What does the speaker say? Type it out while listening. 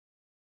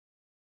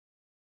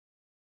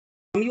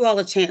you all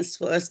a chance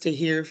for us to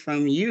hear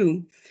from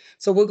you.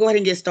 So we'll go ahead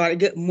and get started.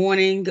 Good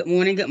morning, good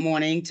morning, good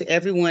morning to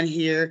everyone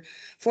here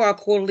for our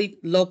quarterly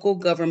local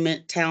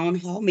government town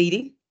hall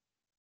meeting.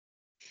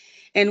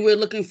 And we're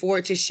looking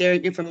forward to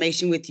sharing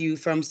information with you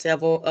from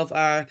several of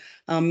our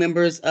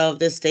members of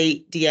the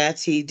state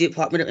DIT,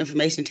 Department of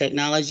Information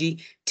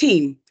Technology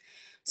team.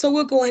 So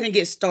we'll go ahead and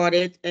get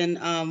started, and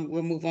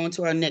we'll move on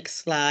to our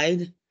next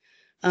slide.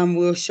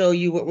 We'll show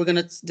you what we're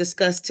going to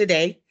discuss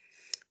today.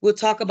 We'll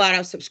talk about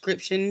our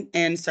subscription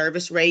and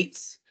service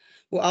rates.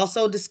 We'll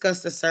also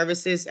discuss the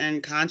services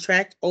and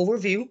contract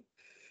overview.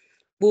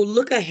 We'll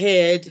look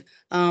ahead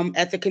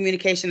at the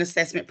communication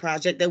assessment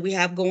project that we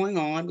have going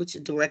on, which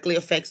directly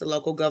affects the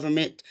local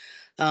government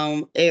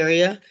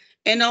area.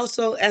 And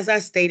also, as I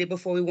stated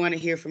before, we want to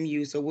hear from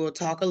you. So we'll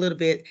talk a little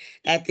bit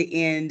at the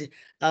end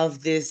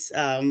of this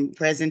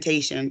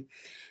presentation.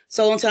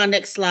 So on to our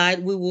next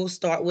slide, we will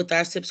start with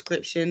our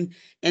subscription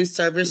and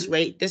service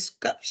rate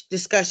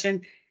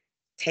discussion.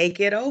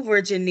 Take it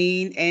over,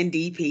 Janine and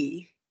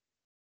DP.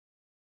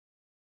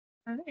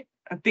 All right.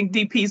 I think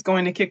DP is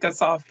going to kick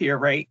us off here,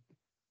 right?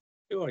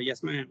 Sure,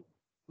 yes, ma'am.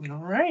 All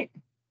right.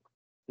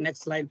 Next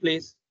slide,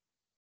 please.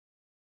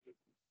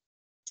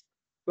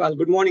 Well,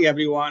 good morning,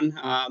 everyone.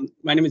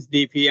 My name is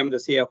DP. I'm the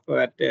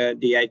CFO at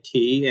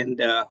DIT,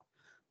 and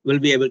we'll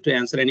be able to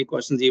answer any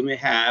questions you may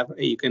have.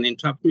 You can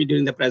interrupt me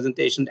during the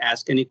presentation to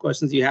ask any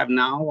questions you have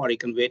now, or you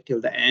can wait till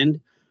the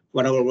end,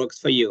 whatever works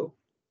for you.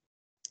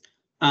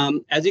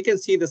 As you can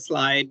see the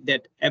slide,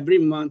 that every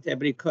month,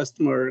 every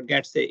customer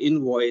gets an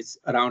invoice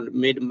around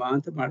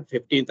mid-month, about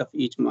 15th of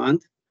each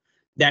month.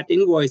 That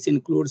invoice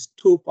includes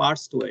two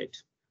parts to it.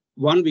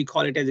 One, we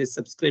call it as a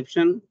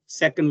subscription.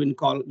 Second, we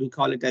call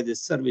it as a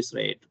service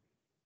rate.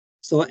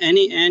 So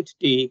any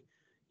entity,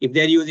 if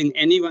they're using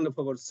any one of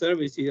our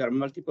services or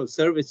multiple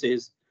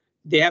services,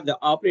 they have the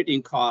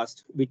operating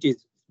cost, which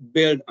is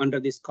billed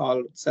under this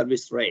called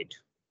service rate.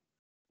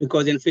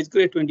 Because in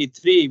fiscal year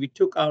 23, we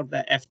took out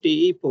the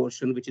FTE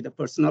portion, which is the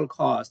personal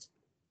cost,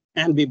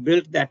 and we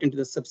built that into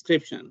the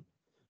subscription.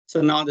 So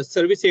now the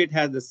service rate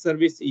has the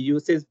service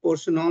usage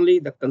portion only,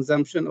 the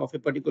consumption of a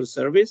particular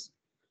service,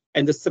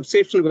 and the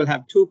subscription will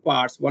have two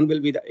parts. One will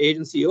be the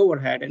agency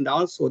overhead and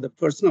also the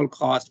personal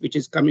cost, which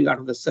is coming out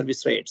of the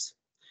service rates.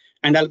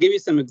 And I'll give you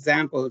some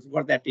examples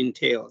what that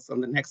entails.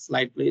 On the next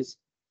slide, please.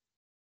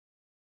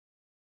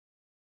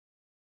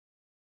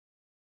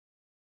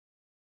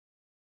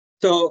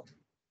 So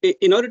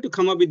in order to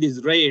come up with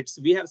these rates,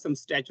 we have some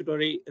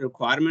statutory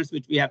requirements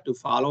which we have to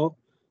follow.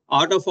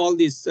 Out of all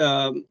these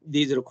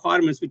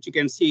requirements, which you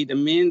can see, the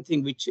main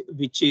thing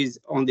which is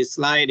on this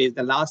slide is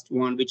the last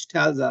one, which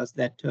tells us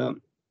that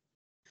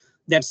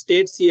that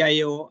state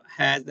CIO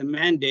has the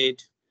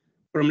mandate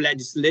from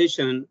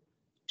legislation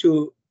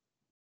to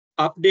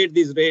update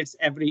these rates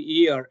every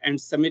year and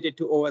submit it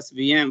to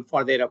OSVM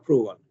for their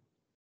approval.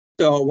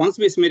 So once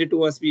we submit it to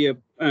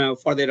OSVM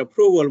for their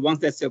approval, once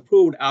that's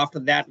approved, after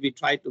that, we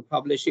try to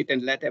publish it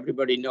and let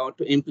everybody know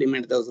to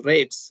implement those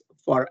rates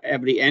for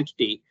every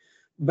entity.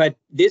 But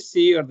this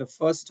year, the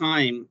first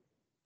time,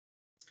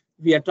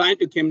 we are trying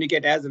to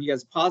communicate as early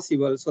as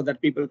possible so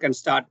that people can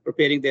start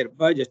preparing their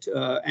budget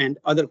and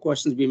other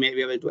questions we may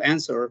be able to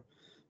answer.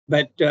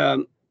 But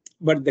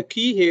the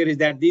key here is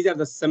that these are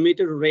the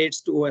submitted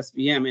rates to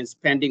OSVM and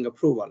pending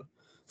approval.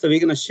 So we're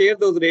going to share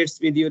those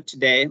rates with you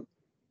today.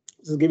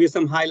 So give you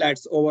some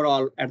highlights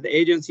overall at the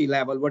agency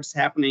level, what's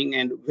happening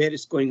and where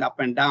it's going up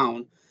and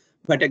down.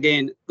 But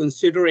again,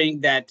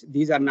 considering that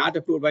these are not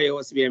approved by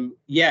OSVM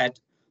yet,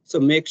 so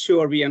make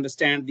sure we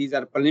understand these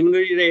are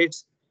preliminary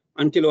rates.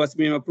 Until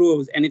OSVM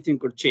approves, anything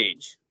could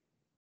change.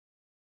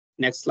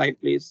 Next slide,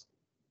 please.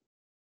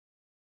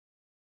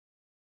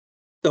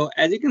 So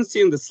as you can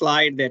see on the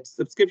slide, that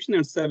subscription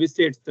and service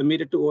rates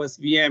submitted to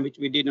OSVM, which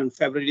we did on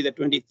February the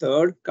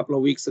 23rd, a couple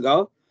of weeks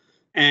ago.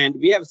 And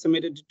we have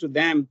submitted it to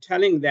them,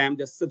 telling them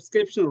the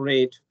subscription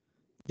rate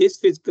this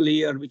fiscal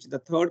year, which is the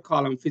third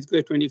column, fiscal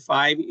year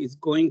 25, is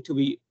going to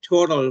be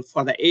total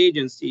for the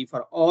agency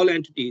for all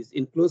entities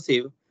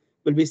inclusive,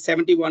 will be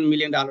 $71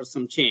 million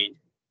some change.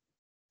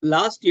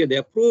 Last year, the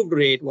approved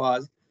rate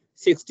was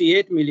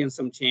 68 million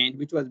some change,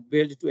 which was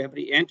billed to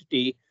every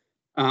entity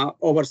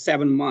over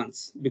 7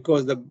 months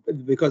because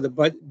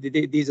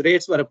these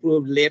rates were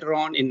approved later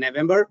on in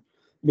November.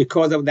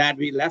 Because of that,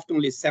 we left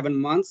only 7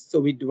 months.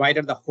 So we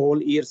divided the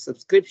whole year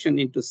subscription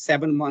into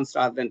 7 months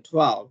rather than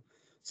 12.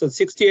 So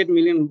 $68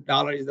 million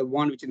is the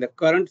one which in the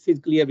current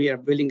fiscal year, we are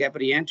billing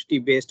every entity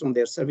based on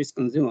their service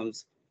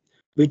consumes,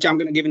 which I'm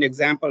going to give an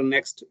example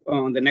next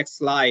on the next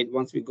slide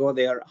once we go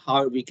there,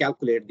 how we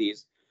calculate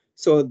these.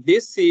 So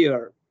this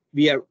year,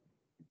 we are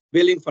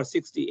billing for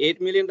 $68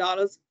 million.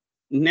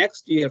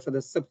 Next year for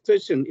the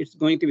subscription, it's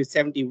going to be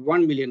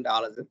 $71 million,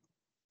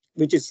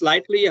 which is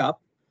slightly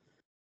up.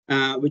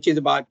 Which is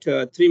about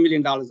 $3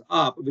 million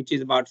up, which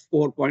is about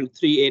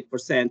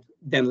 4.38%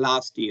 than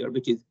last year,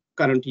 which is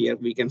current year,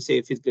 we can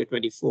say fiscal year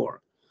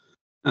 24.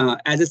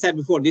 As I said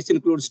before, this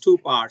includes two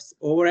parts,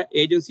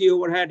 agency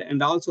overhead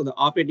and also the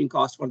operating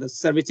cost for the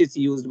services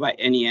used by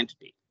any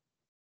entity.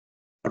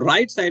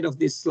 Right side of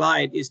this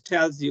slide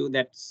tells you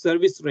that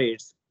service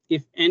rates,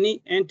 if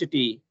any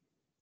entity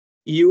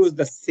use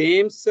the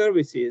same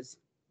services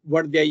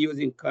what they're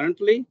using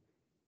currently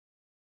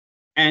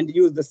and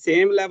use the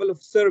same level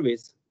of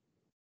service,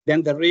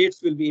 then the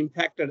rates will be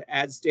impacted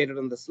as stated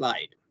on the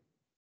slide.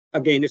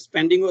 Again, it's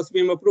pending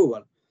OSBM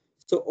approval.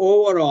 So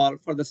overall,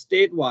 for the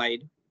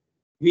statewide,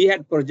 we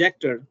had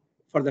projected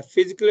for the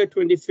fiscal year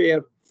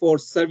 24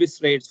 service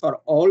rates for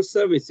all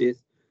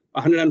services,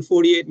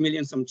 148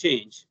 million some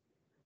change.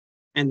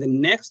 And the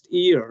next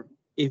year,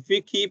 if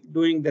we keep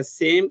doing the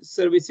same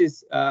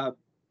services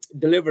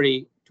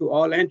delivery to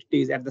all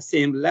entities at the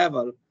same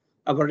level,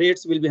 our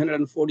rates will be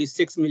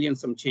 146 million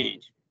some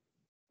change.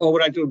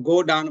 Overall, it will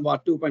go down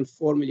about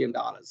 $2.4 million.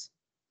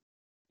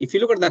 If you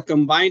look at the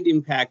combined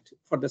impact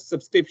for the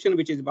subscription,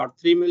 which is about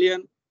 3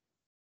 million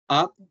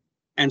up,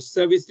 and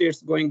service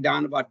rates going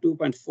down about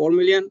 2.4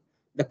 million,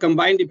 the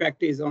combined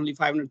impact is only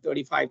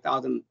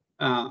 535,000,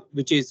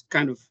 which is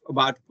kind of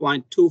about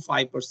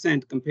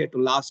 0.25% compared to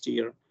last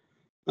year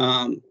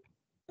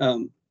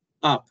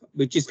up,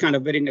 which is kind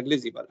of very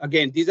negligible.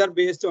 Again, these are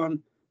based on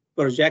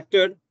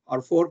projected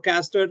or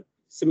forecasted,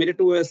 submitted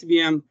to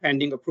OSBM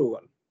pending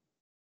approval.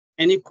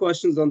 Any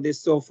questions on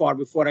this so far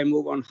before I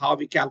move on how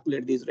we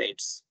calculate these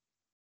rates?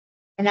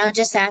 And I'll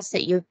just ask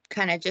that you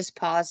kind of just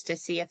pause to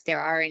see if there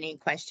are any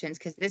questions,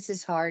 because this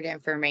is hard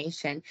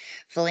information.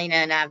 Felina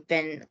and I've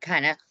been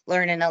kind of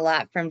learning a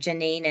lot from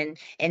Janine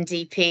and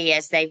DP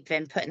as they've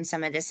been putting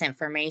some of this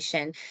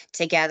information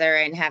together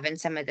and having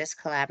some of this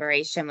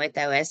collaboration with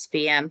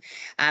OSBM.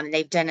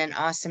 They've done an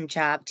awesome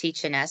job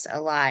teaching us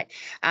a lot,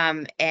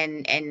 and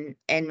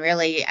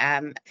really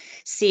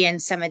seeing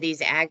some of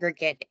these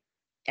aggregate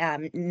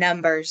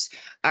numbers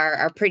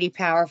are pretty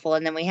powerful.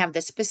 And then we have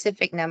the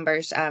specific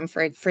numbers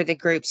for the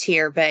groups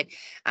here, but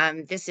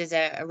this is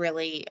a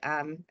really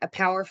a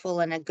powerful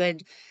and a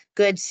good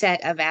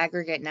set of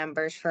aggregate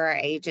numbers for our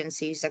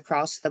agencies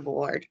across the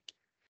board.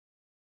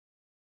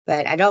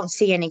 But I don't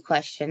see any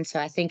questions, so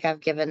I think I've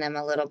given them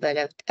a little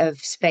bit of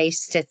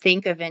space to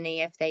think of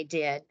any if they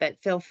did, but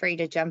feel free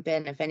to jump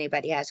in if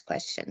anybody has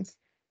questions.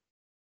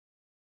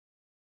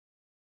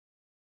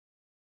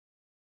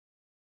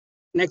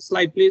 Next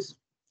slide, please.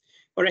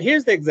 All right,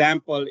 here's the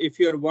example. If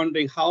you're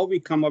wondering how we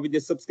come up with the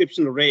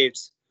subscription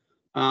rates.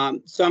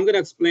 So I'm going to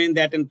explain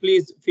that, and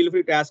please feel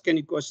free to ask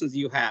any questions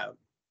you have.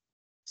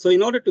 So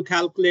in order to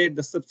calculate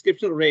the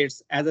subscription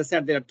rates, as I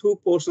said, there are two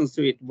portions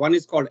to it. One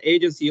is called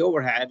agency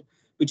overhead,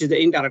 which is the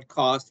indirect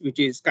cost, which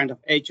is kind of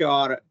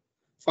HR,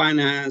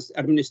 finance,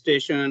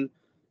 administration,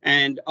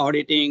 and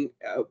auditing,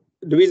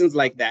 divisions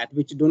like that,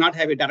 which do not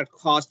have a direct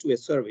cost to a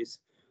service.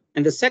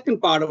 And the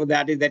second part of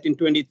that is that in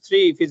fiscal year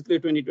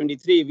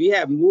 2023, we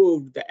have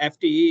moved the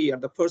FTE or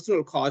the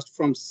personal cost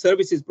from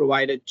services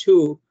provided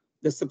to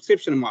the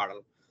subscription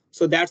model.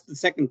 So that's the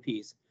second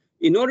piece.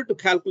 In order to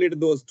calculate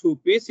those two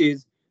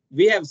pieces,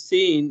 we have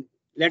seen,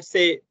 let's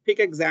say, pick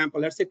example,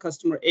 let's say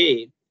customer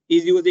A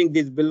is using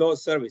these below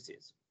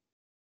services.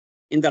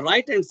 In the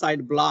right-hand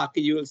side block,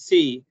 you will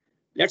see,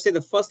 let's say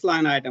the first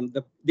line item,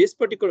 this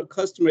particular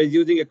customer is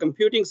using a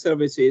computing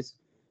services,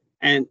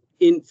 and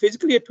in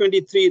fiscal year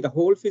 23, the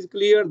whole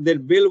fiscal year, their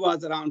bill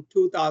was around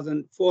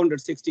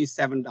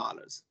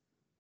 $2,467.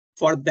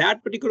 For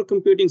that particular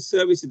computing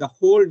service, the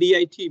whole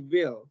DIT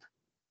bill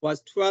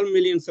was 12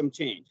 million some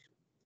change.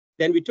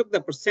 Then we took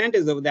the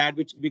percentage of that,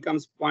 which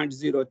becomes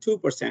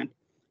 0.02%.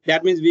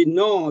 That means we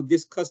know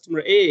this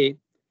customer A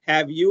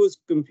have used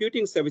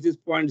computing services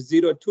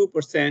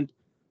 0.02%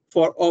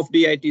 of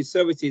DIT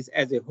services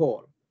as a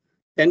whole.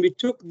 Then we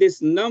took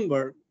this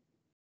number,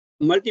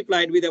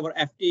 multiplied with our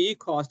FTE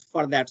cost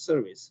for that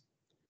service.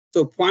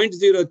 So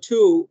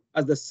 0.02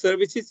 as the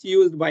services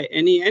used by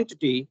any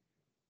entity,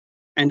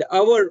 and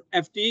our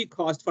FTE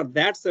cost for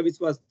that service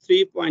was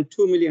 $3.2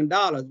 million.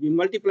 We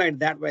multiplied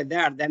that by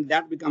that, then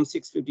that becomes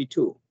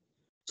 652.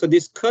 So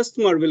this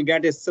customer will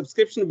get a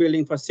subscription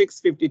billing for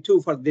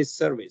 652 for this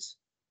service.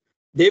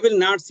 They will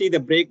not see the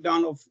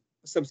breakdown of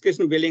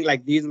subscription billing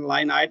like these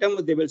line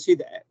items. They will see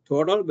the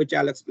total, which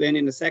I'll explain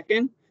in a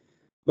second.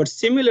 But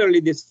similarly,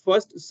 this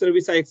first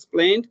service I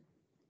explained,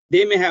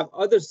 they may have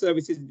other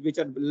services which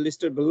are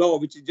listed below,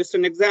 which is just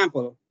an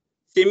example.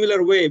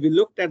 Similar way, we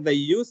looked at the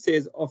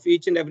usage of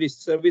each and every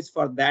service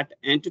for that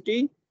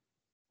entity.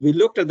 We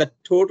looked at the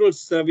total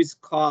service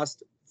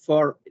cost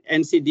for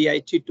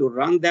NCDIT to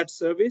run that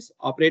service,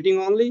 operating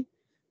only.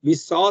 We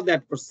saw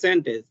that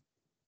percentage.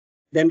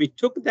 Then we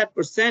took that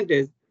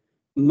percentage,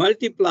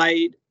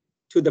 multiplied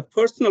to the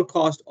personal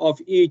cost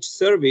of each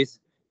service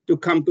to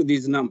come to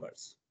these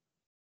numbers.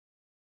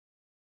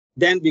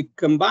 Then we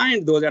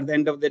combined those at the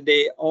end of the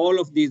day, all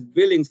of these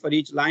billings for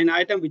each line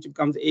item, which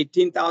becomes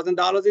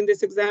 $18,000 in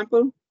this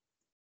example.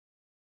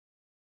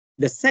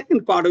 The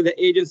second part of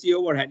the agency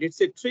overhead, it's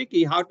a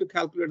tricky how to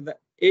calculate the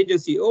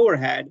agency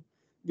overhead.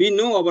 We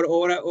know our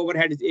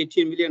overhead is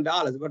 $18 million,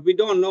 but we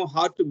don't know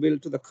how to bill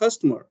to the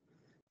customer.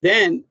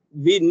 Then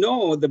we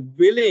know the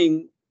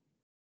billing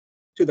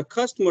to the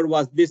customer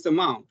was this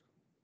amount,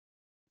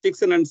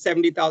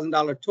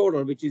 $670,000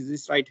 total, which is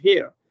this right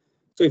here.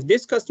 So if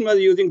this customer is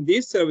using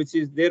these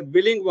services, their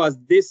billing was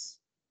this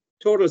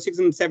total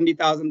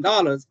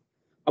 $670,000.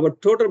 Our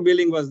total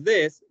billing was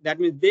this. That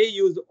means they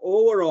used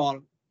overall,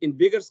 in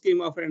bigger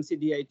scheme of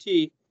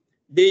NCDIT,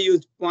 they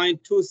used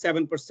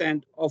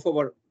 0.27% of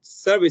our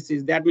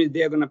services. That means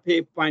they're going to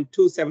pay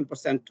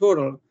 0.27%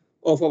 total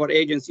of our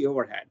agency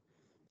overhead.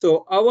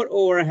 So our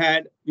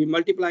overhead, we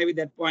multiply with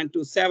that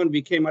 0.27,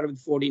 we came out with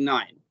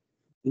 49.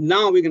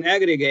 Now we can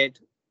aggregate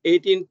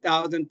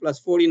 18,000 plus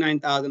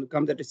 49,000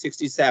 comes out to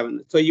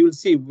 67. So you will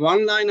see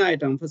one line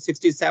item for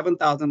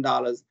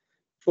 $67,000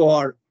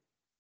 for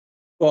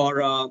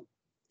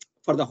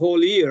the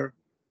whole year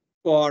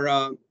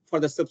for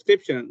the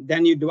subscription.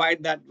 Then you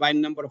divide that by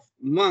number of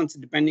months,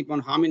 depending on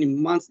how many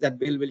months that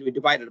bill will be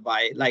divided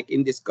by. Like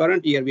in this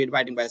current year, we're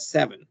dividing by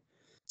 7.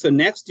 So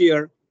next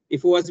year,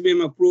 if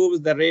OSBM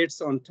approves the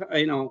rates on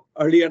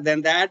earlier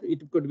than that,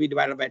 it could be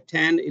divided by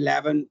 10,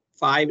 11,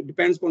 5. It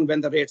depends on when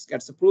the rates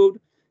gets approved.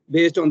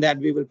 Based on that,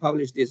 we will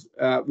publish this.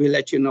 We'll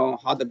let you know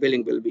how the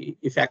billing will be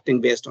affecting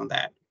based on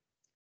that.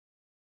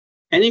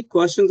 Any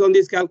questions on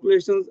these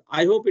calculations?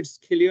 I hope it's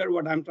clear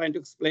what I'm trying to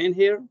explain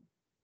here.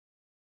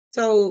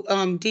 So,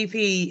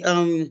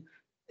 DP,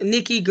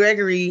 Nikki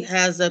Gregory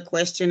has a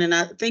question, and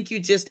I think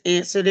you just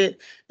answered it.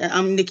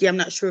 Nikki, I'm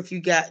not sure if you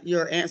got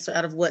your answer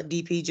out of what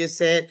DP just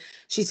said.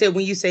 She said,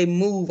 when you say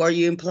move, are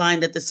you implying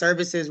that the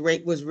services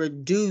rate was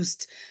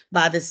reduced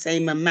by the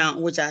same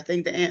amount? Which I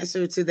think the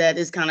answer to that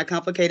is kind of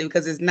complicated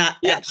because it's not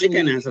actually. I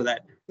can answer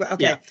that.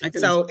 Okay. Yeah, I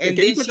can so, and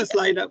can you put the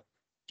slide up?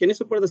 Can you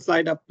support the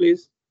slide up,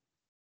 please?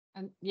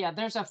 And yeah,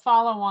 there's a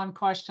follow-on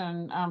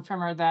question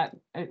from her that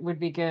it would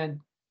be good.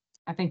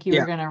 I think you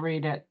were going to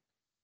read it.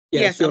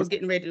 Yeah, yes, sure. I was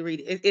getting ready to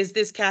read it. Is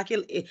this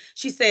calculated?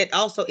 She said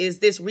also, is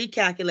this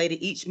recalculated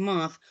each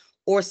month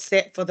or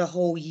set for the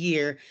whole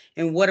year?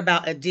 And what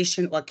about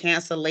addition or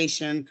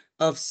cancellation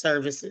of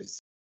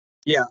services?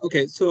 Yeah,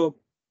 okay. So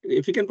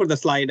if you can put the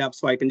slide up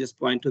so I can just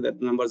point to the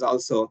numbers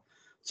also.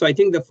 So I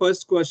think the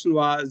first question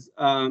was.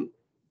 I'm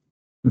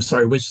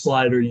sorry, which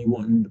slide are you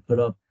wanting to put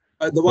up?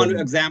 The one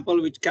example,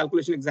 which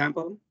calculation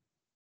example?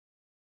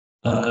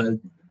 I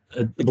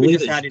believe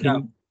just had it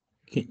up.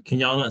 Can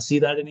y'all not see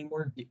that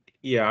anymore?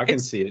 Yeah, I can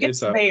see it. It's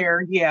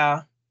there,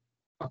 yeah.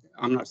 Okay,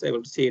 I'm not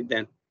able to see it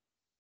then.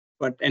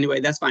 But anyway,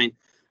 that's fine.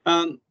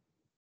 Yep,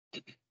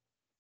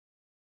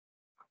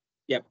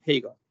 here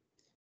you go.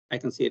 I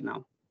can see it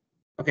now.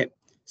 Okay,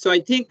 so I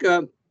think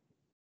when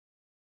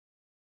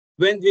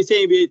we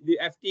say the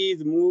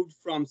FTEs moved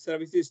from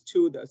services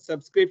to the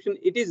subscription,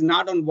 it is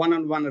not on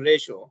one-on-one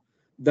ratio.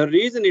 The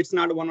reason it's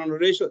not a one-on-one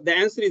ratio, the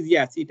answer is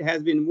yes, it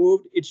has been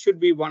moved. It should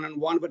be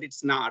one-on-one, but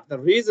it's not. The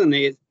reason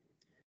is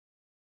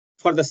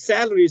for the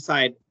salary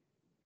side,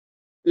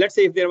 let's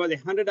say if there was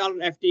 $100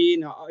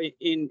 FTE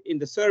in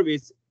the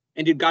service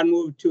and it got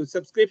moved to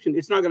subscription,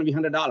 it's not going to be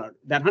 $100.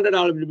 That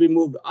 $100 will be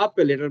moved up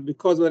a little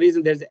because of the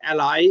reason there's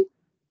LI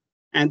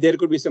and there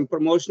could be some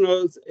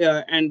promotionals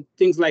and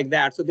things like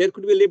that. So there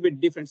could be a little bit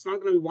different. It's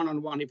not going to be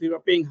one-on-one. If you were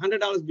paying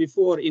 $100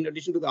 before in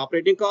addition to the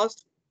operating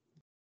cost,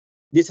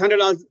 this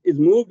 $100 is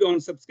moved on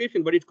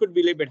subscription, but it could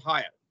be a little bit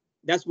higher.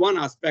 That's one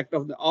aspect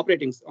of the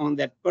operating on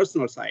that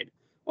personal side.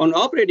 On the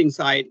operating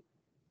side,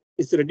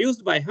 it's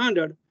reduced by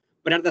 100,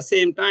 but at the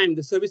same time,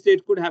 the service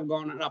rate could have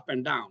gone up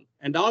and down.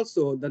 And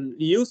also the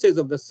usage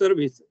of the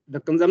service, the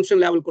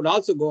consumption level could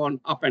also go on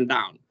up and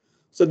down.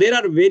 So there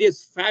are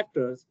various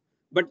factors,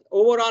 but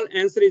overall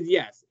answer is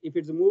yes. If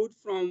it's moved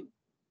from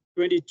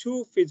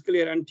 22 fiscal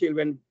year until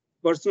when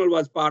personal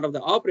was part of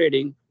the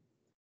operating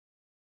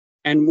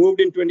and moved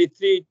in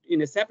 23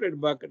 in a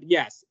separate bucket,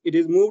 yes, it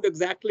is moved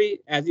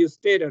exactly as you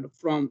stated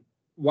from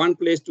one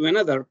place to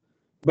another.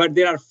 But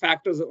there are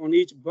factors on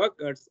each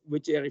bucket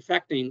which are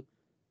affecting.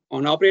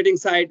 On operating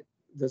side,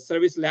 the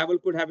service level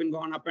could have been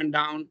gone up and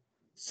down.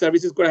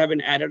 Services could have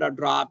been added or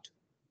dropped,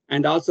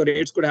 and also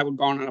rates could have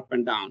gone up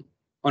and down.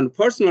 On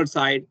personal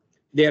side,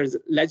 there's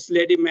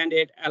legislative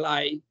mandate,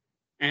 LI,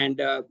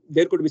 and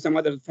there could be some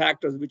other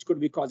factors which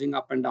could be causing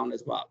up and down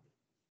as well.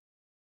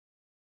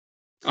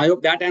 I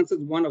hope that answers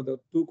one of the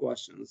two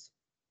questions.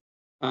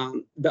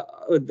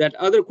 That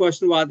other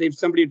question was if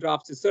somebody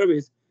drops the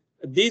service,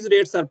 these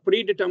rates are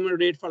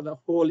predetermined rate for the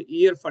whole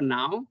year for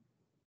now,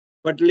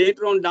 but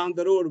later on down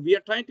the road, we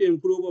are trying to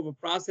improve our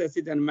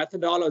processes and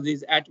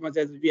methodologies as much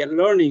as we are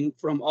learning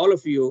from all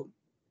of you.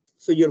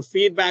 So your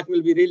feedback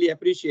will be really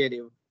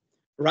appreciative.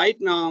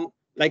 Right now,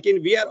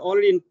 we are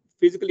already in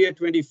fiscal year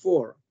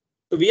 24.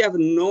 So we have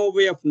no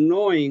way of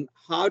knowing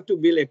how to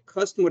bill a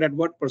customer at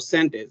what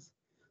percentage.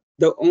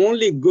 The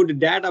only good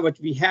data which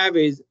we have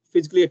is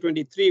fiscal year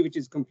 23, which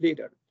is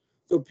completed.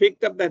 So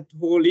picked up that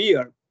whole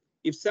year.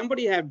 If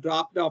somebody have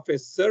dropped off a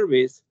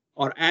service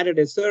or added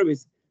a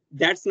service,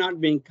 that's not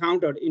being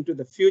counted into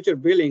the future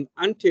billing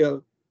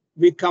until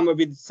we come up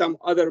with some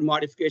other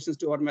modifications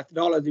to our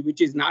methodology, which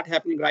is not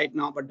happening right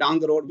now, but down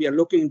the road, we are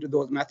looking into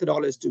those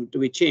methodologies to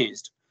be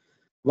changed.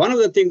 One of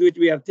the things which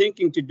we are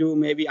thinking to do,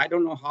 maybe, I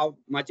don't know how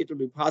much it will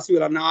be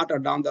possible or not, or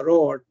down the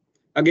road.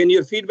 Again,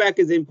 your feedback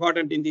is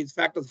important in these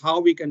factors, how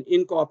we can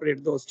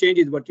incorporate those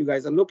changes, what you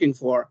guys are looking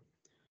for.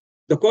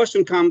 the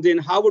question comes in,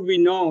 how would we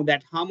know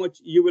that how much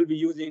you will be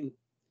using?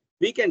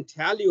 We can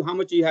tell you how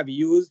much you have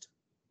used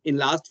in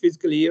last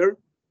fiscal year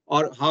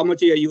or how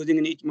much you are using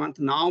in each month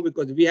now,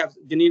 because we have,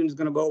 Janine is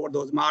going to go over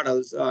those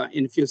models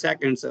in a few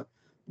seconds.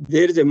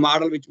 There is a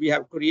model which we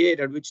have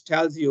created, which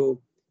tells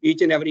you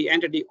each and every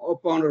entity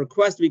upon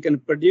request, we can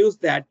produce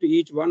that to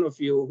each one of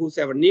you,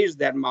 whosoever needs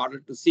that model,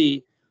 to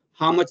see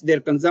how much their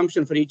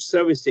consumption for each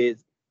service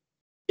is.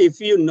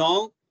 If you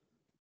know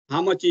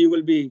how much you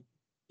will be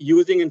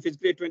using in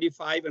fiscal year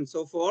 25 and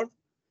so forth,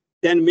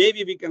 then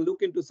maybe we can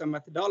look into some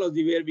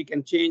methodology where we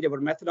can change our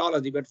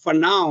methodology. But for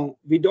now,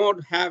 we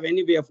don't have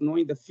any way of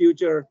knowing the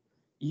future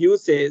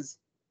uses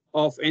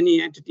of any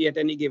entity at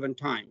any given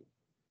time.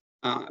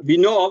 We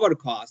know our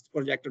cost,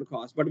 projected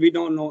cost, but we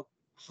don't know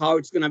how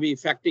it's going to be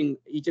affecting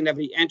each and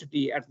every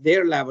entity at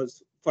their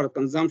levels for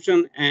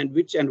consumption and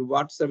which and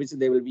what services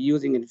they will be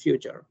using in the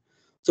future.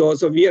 So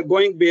we are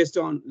going based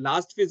on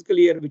last fiscal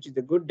year, which is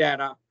the good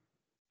data,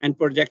 and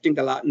projecting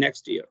the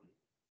next year.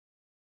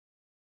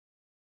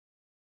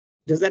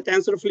 Does that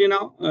answer fully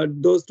now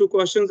those two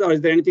questions, or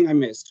is there anything I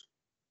missed?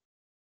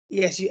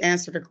 Yes, you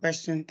answered the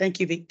question. Thank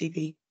you,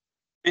 DP.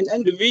 And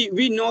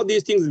we know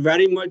these things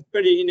very much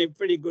in a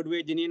pretty good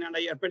way. Janine and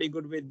I are pretty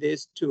good with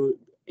this to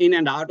in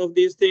and out of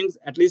these things,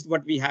 at least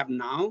what we have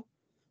now.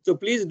 So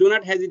please do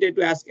not hesitate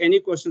to ask any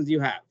questions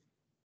you have.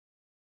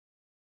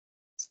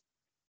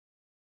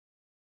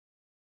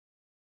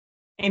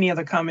 Any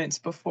other comments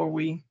before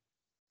we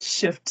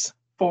shift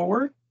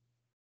forward?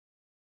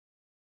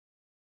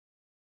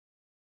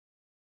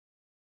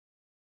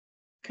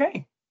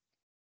 Okay.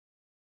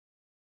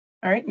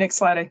 All right, next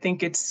slide. I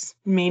think it's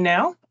me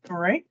now. All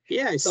right.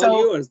 Yeah, it's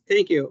all yours.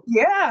 Thank you.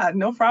 Yeah,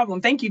 no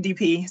problem. Thank you,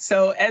 DP.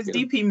 So as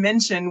DP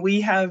mentioned,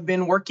 we have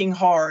been working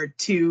hard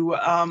to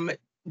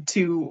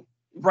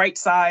right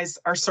size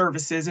our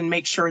services and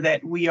make sure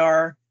that we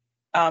are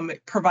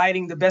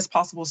providing the best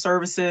possible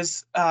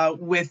services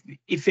with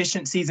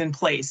efficiencies in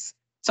place.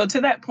 So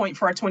to that point,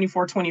 for our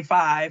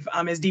 24-25,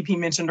 as DP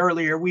mentioned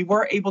earlier, we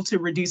were able to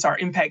reduce our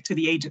impact to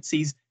the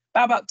agencies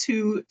by about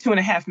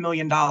 $2.5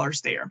 million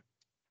there.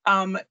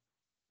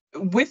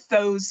 With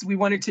those, we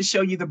wanted to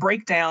show you the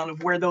breakdown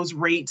of where those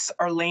rates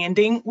are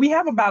landing. We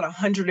have about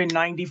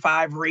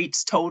 195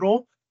 rates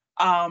total.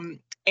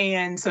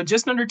 And so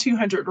just under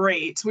 200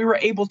 rates, we were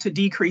able to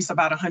decrease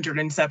about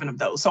 107 of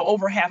those. So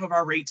over half of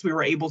our rates, we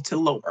were able to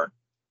lower.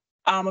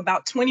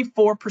 About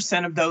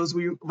 24% of those,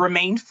 we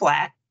remained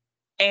flat,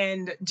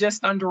 and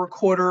just under a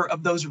quarter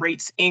of those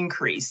rates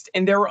increased.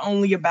 And there were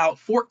only about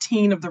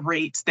 14 of the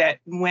rates that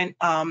went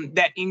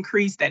that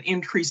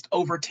increased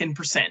over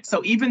 10%.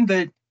 So even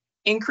the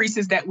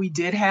increases that we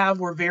did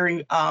have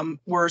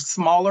were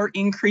smaller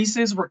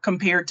increases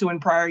compared to in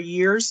prior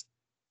years.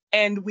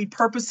 And we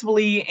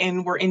purposefully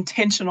and were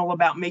intentional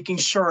about making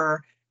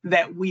sure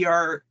that we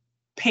are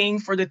paying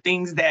for the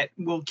things that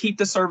will keep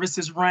the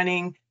services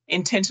running,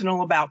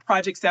 intentional about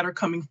projects that are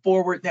coming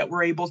forward that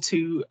we're able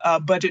to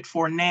budget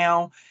for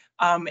now,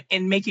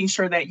 and making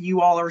sure that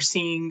you all are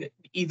seeing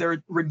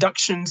either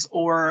reductions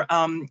or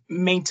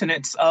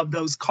maintenance of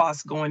those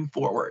costs going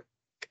forward.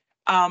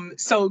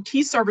 So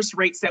key service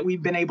rates that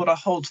we've been able to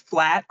hold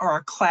flat are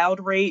our cloud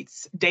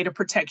rates, data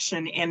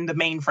protection, and the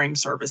mainframe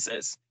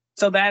services.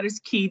 So that is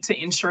key to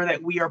ensure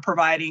that we are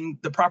providing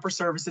the proper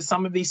services.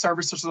 Some of these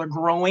services are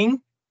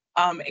growing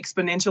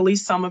exponentially.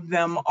 Some of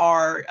them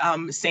are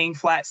staying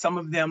flat. Some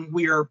of them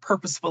we are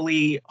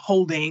purposefully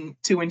holding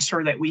to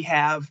ensure that we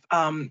have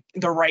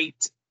the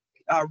right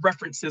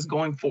references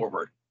going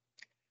forward.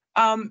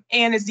 And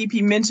as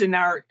DP mentioned,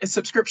 our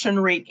subscription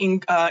rate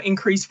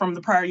increased from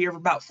the prior year of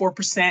about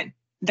 4%.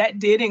 That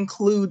did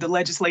include the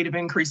legislative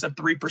increase of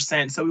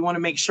 3%. So we want to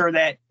make sure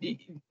that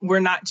we're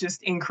not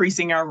just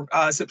increasing our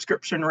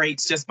subscription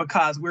rates just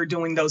because we're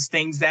doing those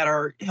things that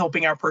are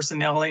helping our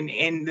personnel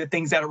and the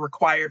things that are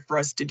required for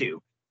us to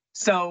do.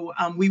 So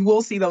we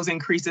will see those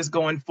increases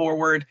going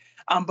forward,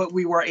 but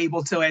we were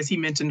able to, as he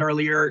mentioned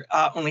earlier,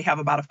 only have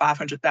about a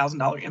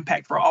 $500,000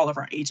 impact for all of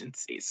our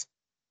agencies.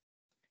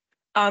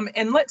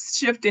 And let's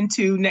shift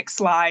into next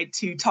slide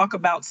to talk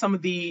about some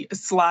of the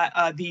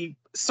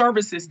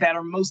services that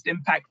are most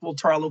impactful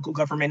to our local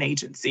government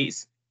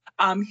agencies.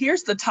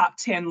 Here's the top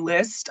 10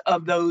 list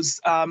of those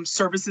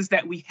services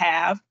that we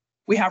have.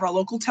 We have our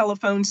local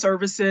telephone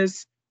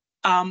services,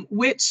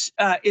 which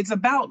is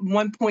about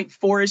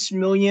 1.4-ish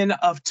million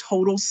of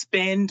total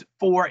spend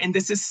for, and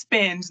this is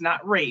spend,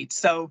 not rate.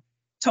 So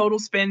total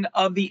spend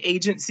of the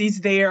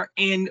agencies there,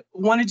 and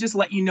want to just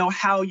let you know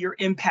how you're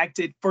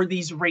impacted for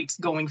these rates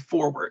going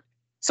forward.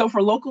 So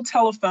for local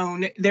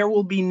telephone, there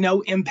will be no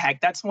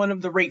impact. That's one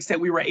of the rates that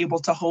we were able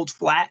to hold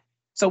flat.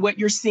 So what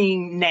you're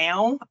seeing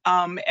now,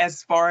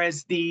 as far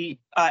as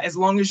as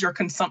long as your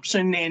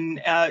consumption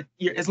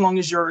as long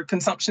as your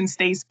consumption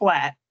stays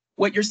flat,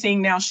 what you're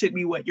seeing now should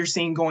be what you're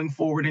seeing going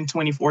forward in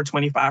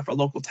 24-25 for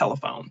local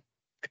telephone.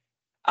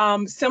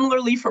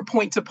 Similarly, for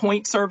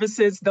point-to-point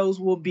services, those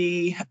will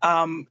be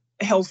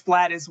held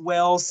flat as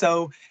well.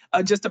 So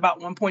just about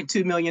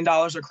 $1.2 million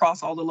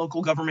across all the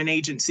local government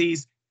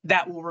agencies.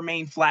 that will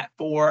remain flat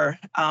for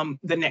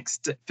the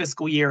next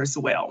fiscal year as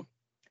well.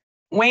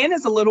 WAN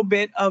is a little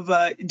bit of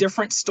a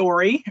different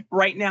story.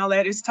 Right now,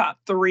 that is top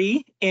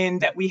 3, and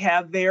that we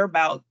have there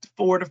about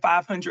 400 to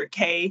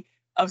 500K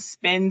of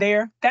spend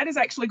there. That is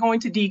actually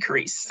going to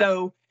decrease.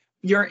 So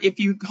if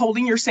you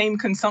holding your same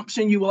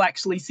consumption, you will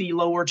actually see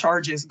lower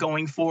charges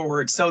going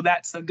forward. So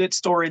that's a good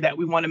story that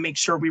we want to make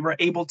sure we were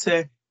able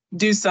to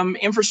do some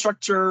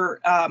infrastructure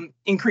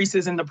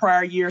increases in the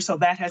prior year. So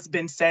that has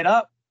been set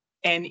up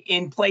and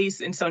in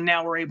place. And so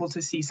now we're able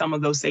to see some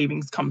of those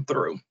savings come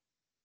through.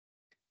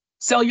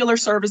 Cellular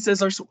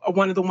services are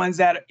one of the ones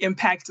that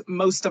impact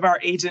most of our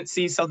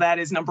agencies. So that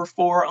is number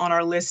 4 on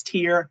our list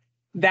here.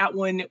 That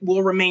one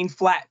will remain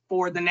flat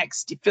for the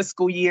next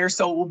fiscal year.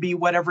 So it will be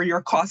whatever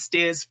your cost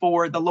is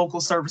for the local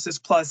services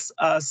plus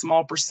a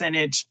small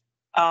percentage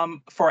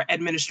for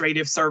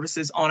administrative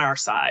services on our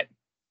side.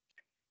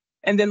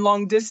 And then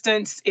long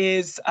distance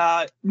is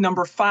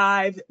number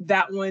 5.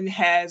 That one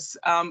has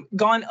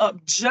gone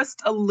up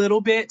just a little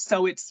bit.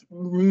 So it's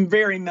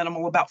very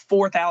minimal, about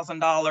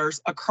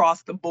 $4,000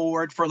 across the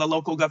board for the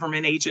local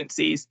government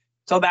agencies.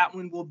 So that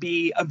one will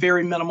be a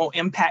very minimal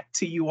impact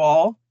to you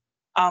all.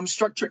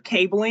 Structured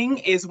cabling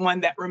is one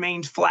that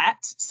remained flat.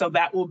 So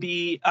that will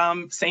be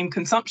same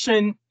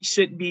consumption,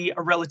 should be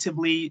a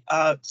relatively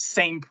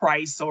same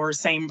price or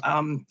same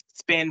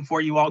spend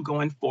for you all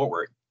going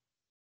forward.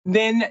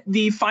 Then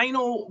the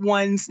final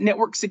ones,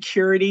 network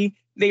security,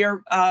 they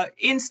are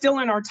still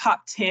in our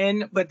top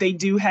 10, but they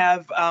do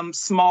have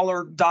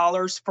smaller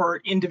dollars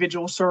for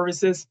individual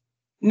services.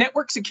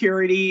 Network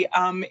security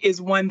is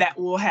one that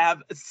will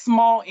have a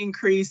small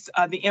increase.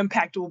 The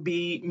impact will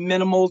be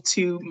minimal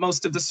to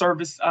most of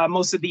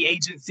the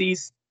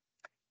agencies.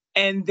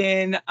 And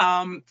then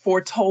for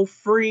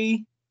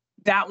toll-free,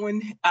 that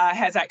one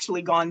has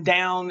actually gone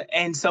down,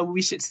 and so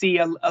we should see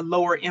a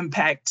lower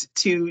impact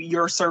to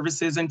your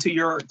services and to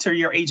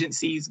your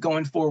agencies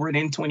going forward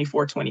in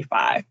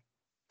 24-25.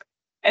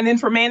 And then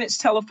for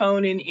managed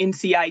telephone and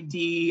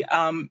NCID,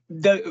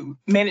 the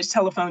managed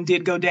telephone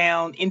did go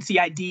down.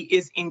 NCID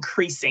is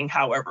increasing,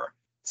 however.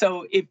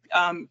 So if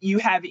you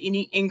have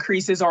any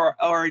increases or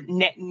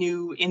net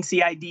new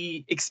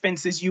NCID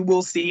expenses, you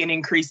will see an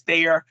increase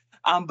there.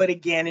 But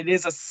again, it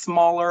is a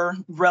smaller,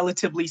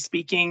 relatively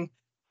speaking,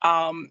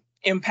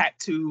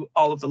 impact to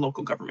all of the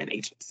local government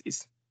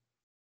agencies.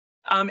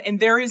 And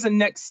there is a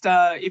next,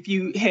 if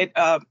you hit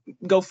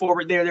go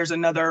forward there's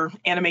another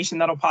animation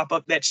that'll pop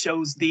up that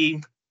shows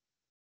the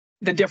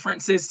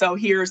differences. So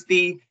here's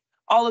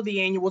all of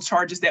the annual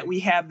charges that we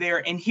have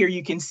there. And here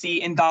you can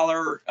see in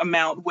dollar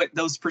amount what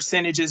those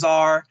percentages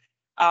are.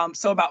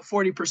 So about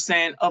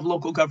 40% of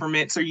local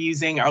governments are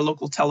using our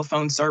local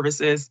telephone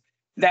services.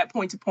 That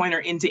point-to-point or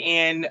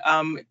end-to-end,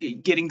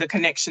 getting the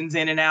connections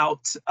in and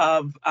out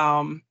of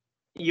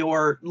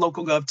your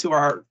local gov to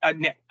our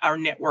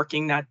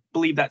networking. I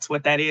believe that's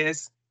what that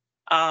is.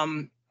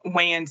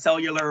 WAN,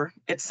 cellular,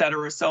 et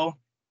cetera. So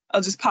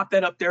I'll just pop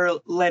that up there,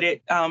 let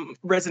it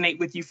resonate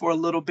with you for a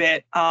little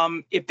bit.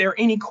 If there are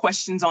any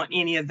questions on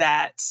any of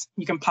that,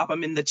 you can pop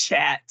them in the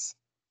chat.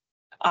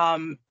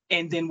 And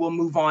then we'll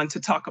move on to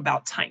talk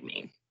about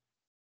timing.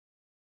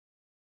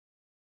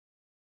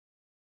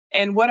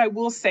 And what I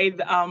will say,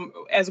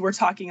 as we're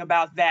talking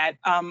about that,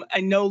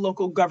 I know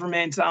local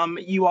government,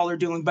 you all are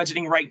doing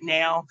budgeting right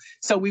now.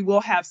 So we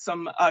will have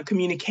some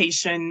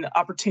communication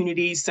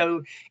opportunities.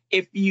 So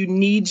if you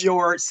need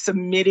your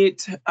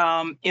submitted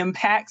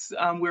impacts,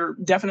 we're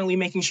definitely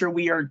making sure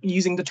we are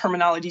using the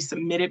terminology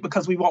submitted,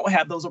 because we won't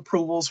have those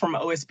approvals from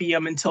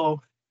OSBM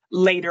until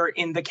later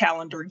in the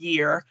calendar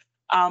year.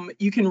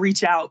 You can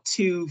reach out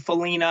to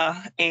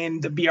Felina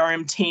and the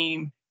BRM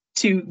team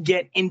to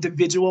get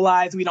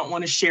individualized. We don't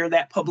want to share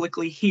that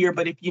publicly here,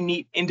 but if you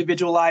need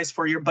individualized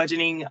for your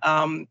budgeting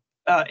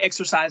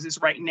exercises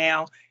right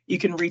now, you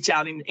can reach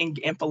out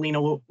and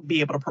Felina will be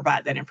able to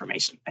provide that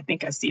information. I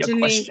think I see a Janine,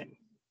 question.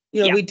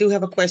 Yeah, we do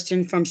have a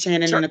question from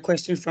Shannon. Sure. And a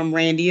question from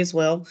Randy as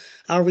well.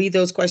 I'll read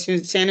those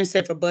questions. Shannon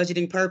said, for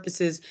budgeting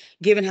purposes,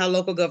 given how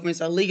local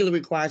governments are legally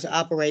required to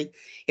operate,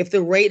 if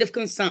the rate of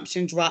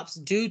consumption drops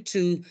due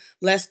to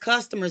less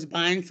customers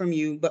buying from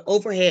you, but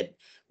overhead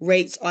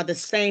rates are the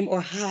same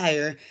or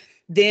higher,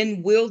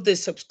 then will the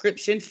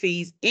subscription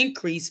fees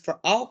increase for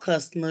all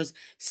customers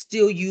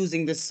still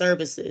using the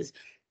services?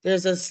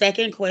 There's a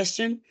second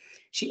question.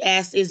 She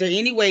asked, is there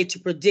any way to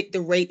predict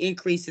the rate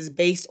increases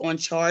based on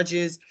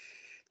changes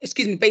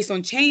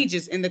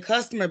in the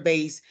customer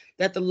base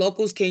that the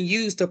locals can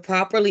use to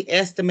properly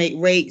estimate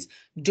rates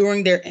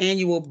during their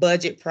annual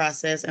budget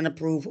process and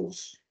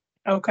approvals?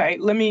 Okay,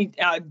 let me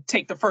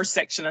take the first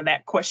section of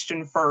that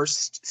question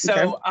first.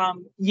 So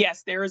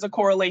yes, there is a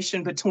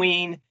correlation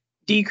between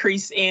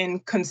decrease in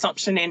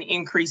consumption and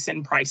increase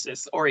in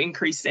prices or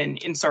increase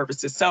in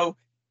services. So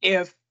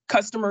if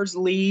customers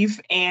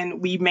leave and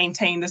we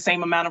maintain the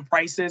same amount of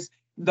prices,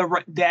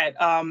 that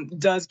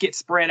does get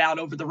spread out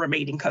over the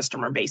remaining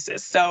customer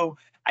basis. So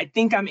I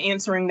think I'm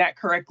answering that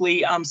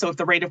correctly. So if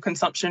the rate of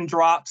consumption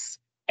drops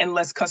and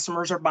less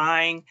customers are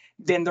buying,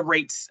 then the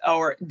rates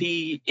or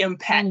the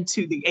impact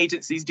to the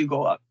agencies do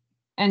go up.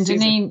 And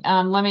Susan.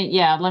 Janine,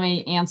 let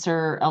me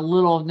answer a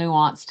little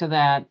nuance to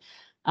that.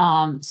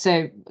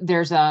 So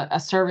there's a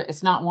service,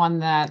 it's not one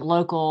that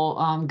local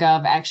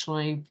gov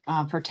actually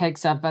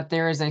partakes of, but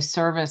there is a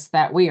service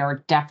that we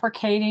are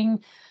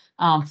deprecating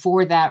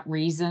for that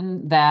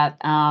reason, that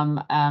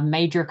a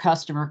major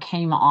customer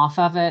came off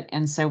of it.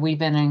 And so we've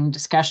been in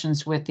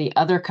discussions with the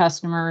other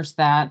customers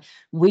that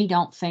we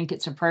don't think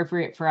it's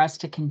appropriate for us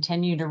to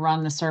continue to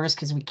run the service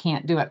because we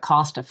can't do it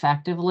cost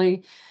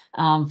effectively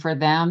for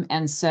them.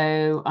 And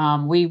so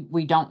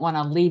we don't want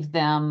to leave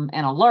them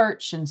in a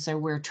lurch. And so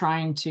we're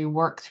trying to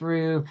work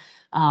through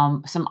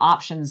some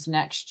options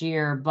next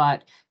year.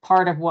 But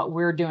part of what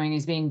we're doing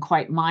is being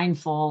quite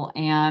mindful.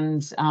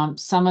 And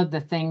some of the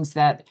things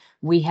that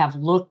we have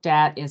looked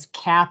at is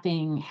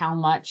capping how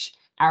much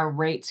our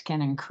rates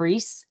can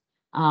increase,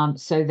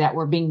 so that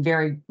we're being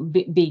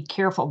be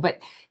careful. But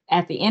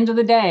at the end of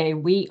the day,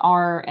 we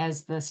are,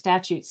 as the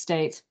statute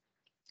states,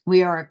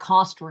 we are a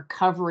cost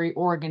recovery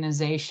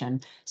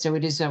organization. So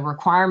it is a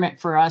requirement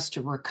for us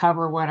to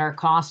recover what our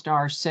costs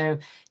are. So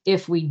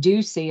if we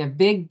do see a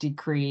big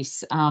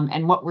decrease,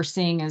 and what we're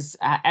seeing is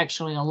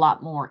actually a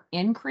lot more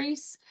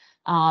increase,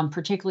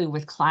 particularly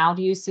with cloud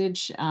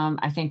usage,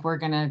 I think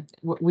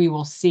we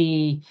will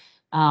see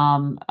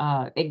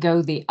it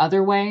go the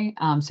other way,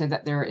 so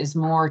that there is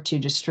more to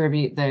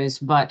distribute those.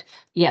 But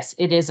yes,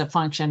 it is a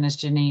function, as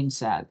Janine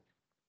said.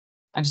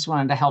 I just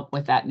wanted to help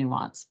with that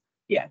nuance.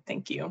 Yeah,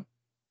 thank you.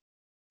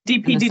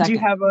 DP, did you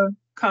have a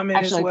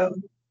comment as well?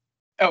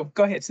 Oh,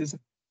 go ahead, Susan.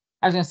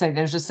 I was going to say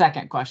there's a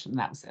second question.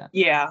 That was it.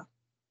 Yeah.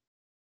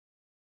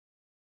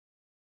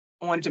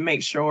 I wanted to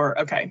make sure.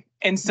 Okay.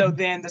 And so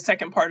then the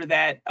second part of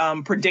that,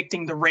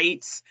 predicting the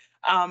rates.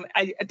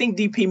 I think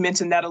DP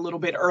mentioned that a little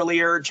bit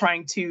earlier,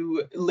 trying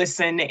to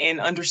listen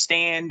and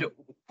understand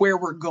where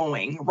we're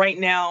going. Right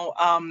now,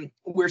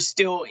 we're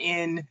still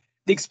in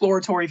the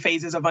exploratory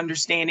phases of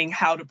understanding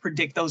how to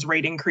predict those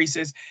rate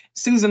increases.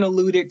 Susan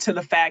alluded to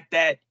the fact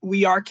that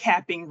we are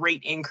capping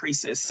rate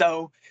increases.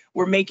 So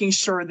we're making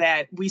sure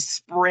that we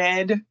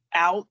spread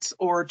out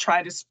or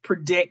try to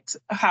predict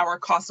how our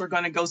costs are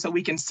going to go so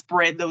we can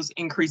spread those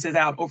increases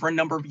out over a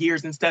number of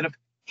years instead of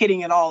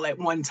hitting it all at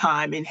one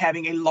time and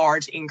having a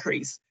large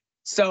increase.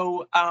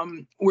 So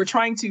we're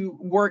trying to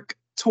work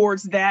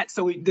towards that.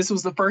 So this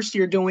was the first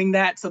year doing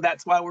that. So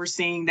that's why we're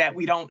seeing that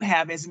we don't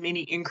have as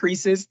many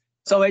increases.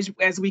 So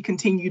as we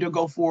continue to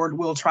go forward,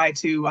 we'll try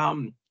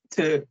to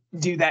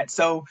do that.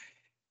 So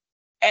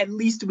at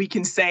least we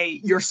can say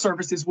your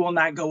services will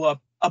not go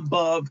up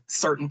above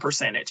certain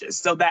percentages.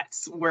 So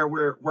that's where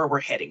we're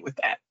heading with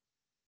that.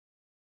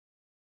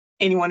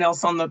 Anyone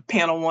else on the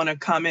panel want to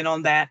comment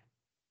on that?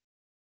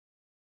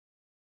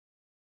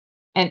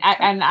 And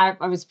I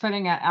was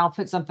I'll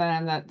put something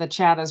in the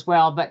chat as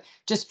well, but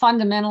just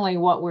fundamentally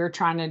what we're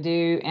trying to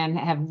do and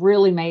have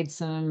really made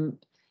some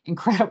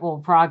incredible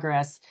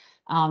progress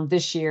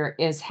this year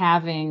is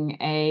having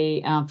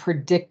a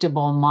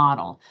predictable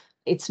model.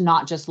 It's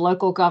not just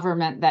local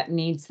government that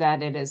needs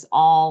that. It is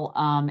all,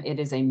 it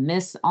is a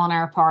miss on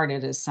our part.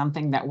 It is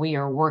something that we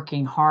are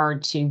working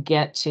hard to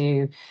get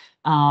to.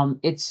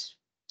 It's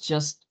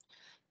just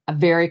a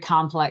very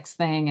complex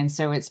thing. And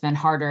so it's been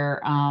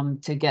harder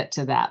to get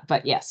to that.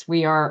 But yes,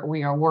 we are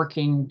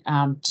working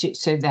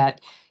so that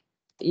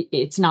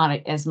it's not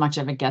as much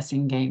of a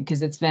guessing game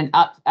because it's been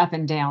up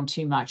and down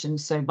too much. And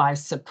so by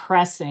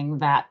suppressing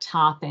that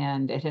top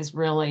end, it has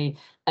really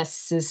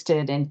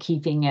assisted in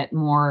keeping it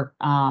more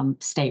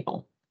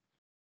stable.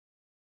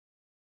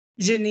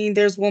 Janine,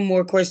 there's one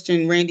more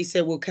question. Randy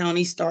said, will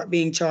counties start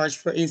being charged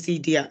for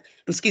NCDIT?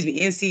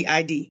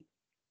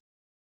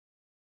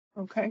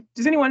 Okay.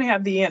 Does anyone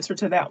have the answer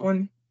to that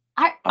one?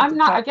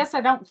 I guess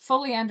I don't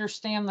fully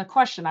understand the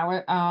question.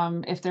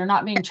 If they're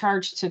not being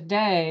charged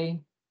today.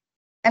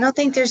 I don't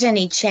think there's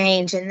any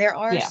change, and there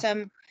are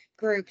some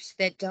groups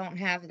that don't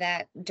have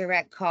that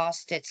direct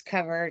cost. It's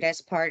covered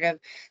as part of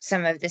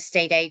some of the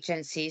state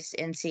agencies,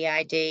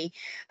 NCID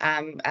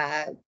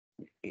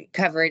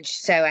coverage.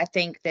 So I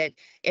think that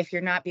if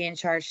you're not being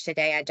charged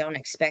today, I don't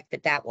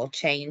expect that will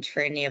change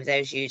for any of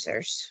those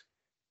users.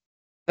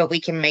 But we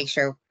can make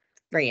sure,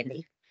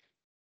 Randy.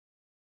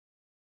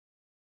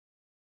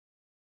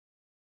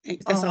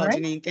 Thanks. That's all,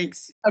 Janine.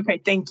 Thanks.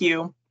 Okay, thank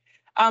you.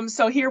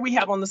 So here we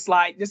have on the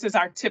slide, this is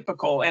our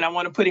typical, and I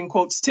want to put in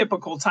quotes,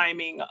 typical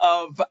timing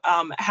of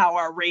how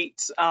our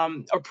rate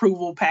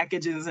approval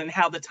packages and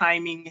how the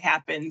timing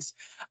happens.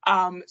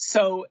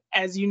 So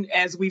as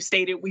we've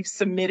stated, we've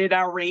submitted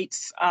our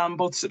rates,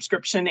 both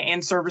subscription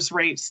and service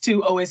rates,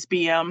 to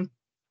OSBM.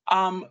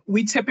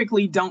 We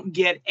typically don't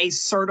get a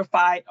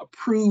certified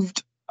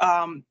approved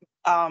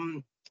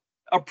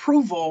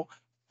approval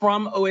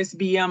from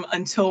OSBM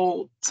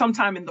until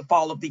sometime in the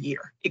fall of the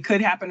year. It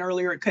could happen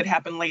earlier, it could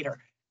happen later.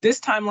 This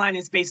timeline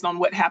is based on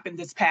what happened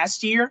this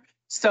past year.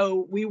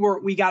 So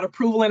we got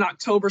approval in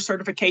October,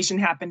 certification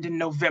happened in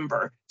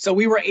November. So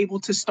we were able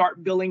to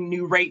start billing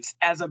new rates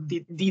as of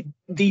the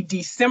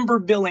December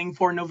billing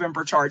for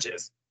November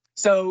charges.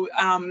 So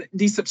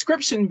the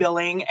subscription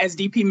billing, as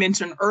DP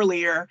mentioned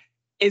earlier,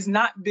 is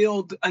not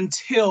billed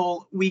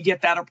until we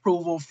get that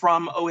approval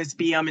from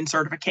OSBM and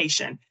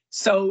certification.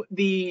 So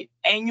the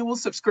annual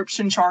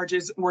subscription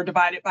charges were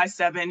divided by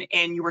 7,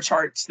 and you were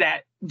charged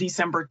that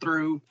December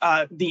through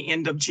the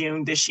end of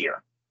June this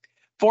year.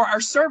 For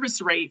our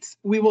service rates,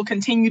 we will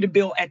continue to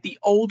bill at the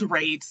old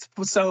rates.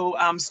 So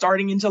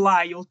starting in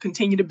July, you'll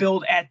continue to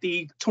bill at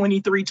the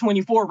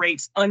 23-24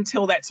 rates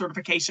until that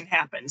certification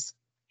happens.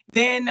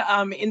 Then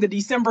in the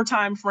December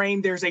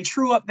timeframe, there's a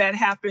true up that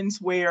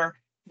happens where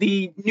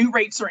the new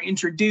rates are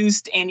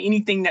introduced, and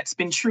anything that's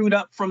been trued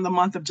up from the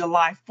month of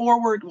July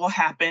forward will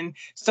happen.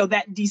 So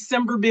that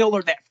December bill,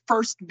 or that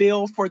first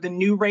bill for the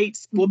new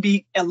rates, will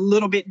be a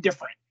little bit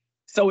different.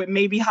 So it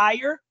may be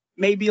higher,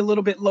 maybe a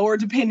little bit lower,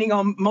 depending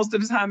on, most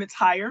of the time it's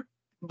higher.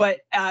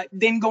 But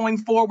then going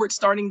forward,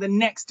 starting the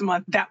next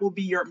month, that will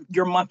be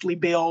your monthly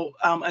bill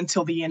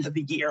until the end of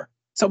the year.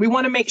 So we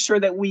want to make sure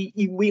that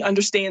we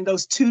understand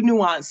those two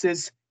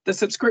nuances. The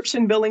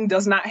subscription billing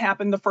does not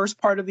happen the first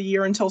part of the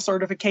year until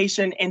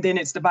certification, and then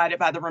it's divided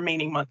by the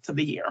remaining months of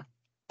the year.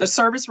 The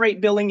service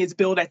rate billing is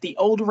billed at the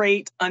old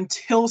rate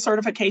until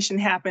certification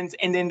happens,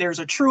 and then there's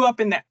a true up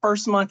in that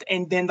first month,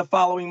 and then the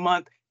following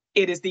month,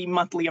 it is the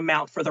monthly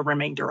amount for the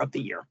remainder of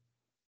the year.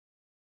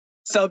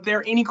 So if there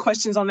are any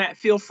questions on that,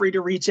 feel free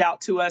to reach out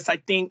to us. I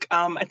think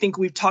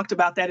we've talked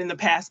about that in the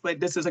past,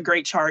 but this is a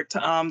great chart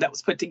that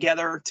was put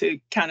together to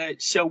kind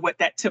of show what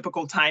that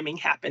typical timing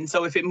happens.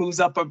 So if it moves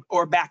up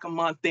or back a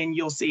month, then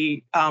you'll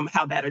see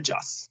how that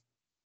adjusts.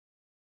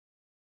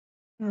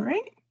 All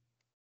right.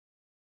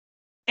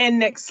 And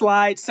next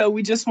slide. So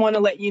we just want to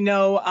let you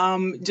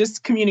know,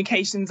 just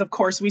communications, of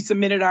course, we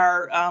submitted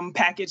our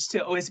package to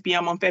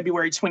OSBM on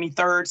February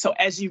 23rd. So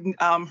as you've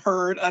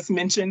heard us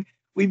mention,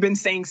 we've been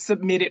saying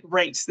submitted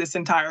rates this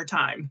entire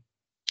time.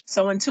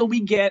 So until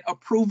we get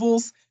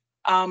approvals,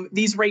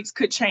 these rates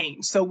could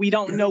change. So we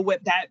don't know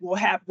what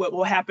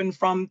will happen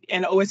from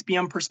an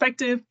OSBM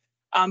perspective.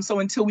 So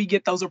until we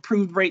get those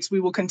approved rates, we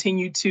will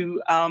continue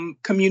to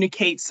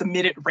communicate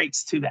submitted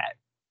rates to that.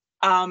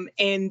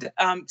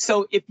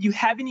 So if you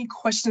have any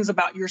questions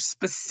about your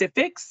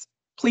specifics,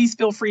 please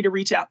feel free to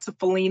reach out to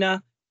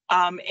Felina.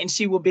 And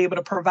she will be able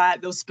to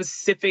provide those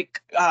specific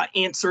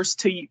answers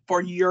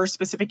for your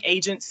specific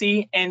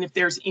agency. And if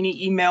there's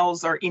any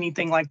emails or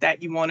anything like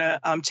that you want to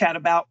chat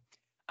about.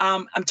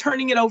 I'm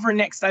turning it over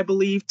next, I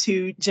believe,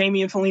 to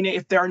Jamie and Felina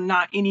if there are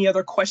not any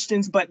other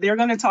questions, but they're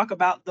going to talk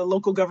about the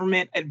local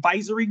government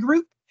advisory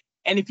group.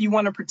 And if you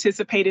want to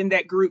participate in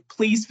that group,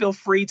 please feel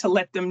free to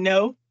let them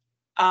know.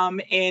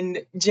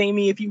 And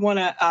Jamie, if you want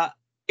to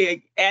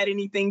add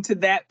anything to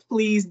that,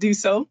 please do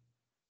so.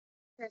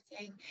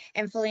 Okay.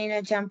 And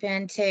Felina, jump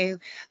in too.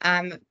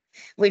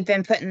 We've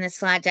been putting the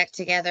slide deck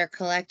together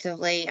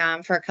collectively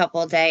for a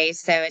couple of days,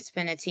 so it's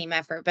been a team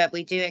effort, but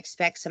we do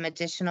expect some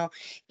additional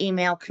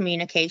email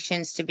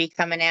communications to be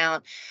coming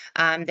out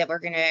that we're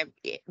going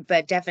to,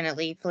 but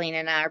definitely Felina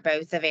and I are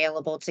both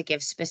available to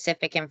give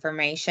specific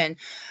information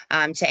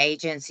to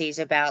agencies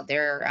about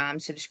their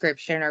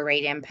subscription or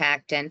rate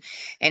impact. And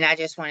I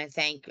just want to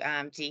thank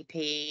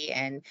DP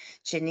and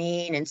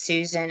Janine and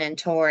Susan and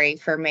Tori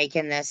for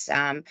making this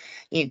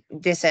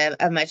this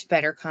a much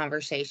better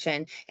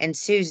conversation. And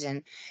Susan,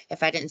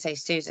 if I didn't say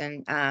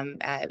Susan,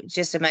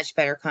 just a much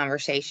better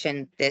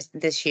conversation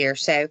this year.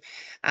 So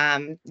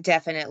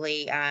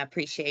definitely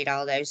appreciate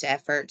all those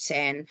efforts,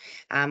 and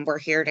we're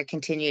here to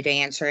continue to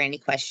answer any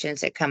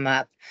questions that come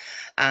up.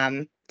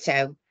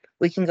 So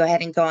we can go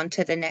ahead and go on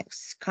to the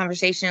next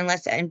conversation,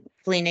 unless, and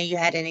Felina, you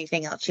had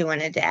anything else you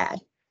wanted to add?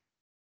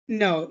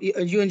 No,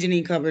 you and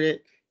Janine covered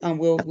it.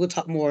 We'll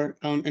talk more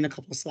in a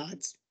couple of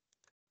slides.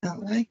 All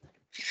right.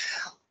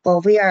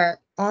 Well, we are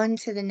on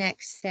to the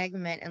next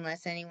segment,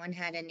 unless anyone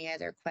had any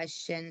other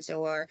questions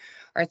or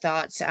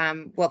thoughts.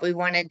 What we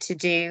wanted to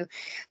do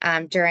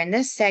during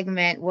this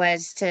segment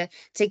was to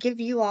give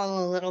you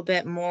all a little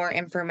bit more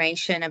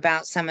information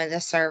about some of the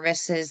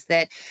services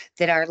that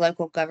our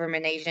local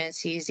government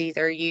agencies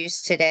either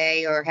use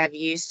today or have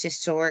used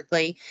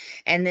historically,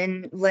 and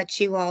then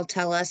let you all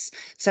tell us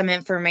some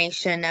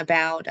information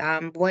about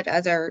what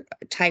other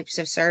types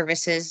of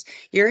services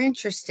you're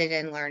interested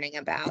in learning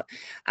about.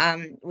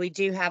 We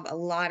do have a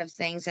lot of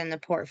things in the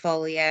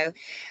portfolio,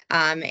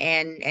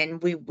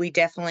 and we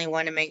definitely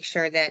want to make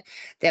sure that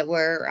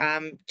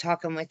we're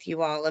talking with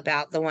you all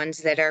about the ones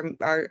that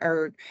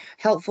are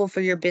helpful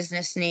for your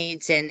business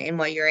needs and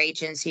what your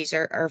agencies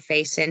are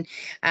facing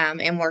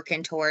and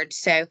working towards.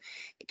 So,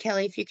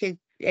 Kelly, if you could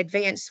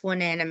advance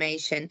one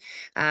animation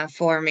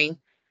for me.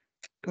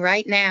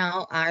 Right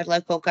now, our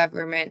local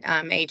government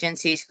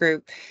agencies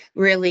group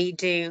really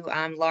do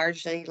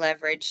largely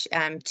leverage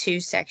two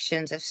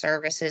sections of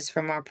services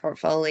from our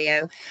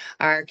portfolio: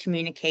 our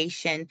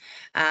communication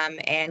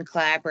and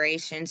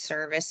collaboration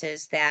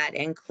services that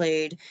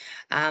include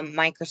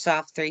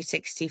Microsoft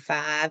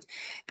 365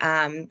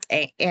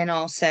 and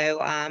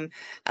also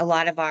a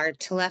lot of our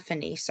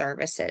telephony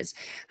services.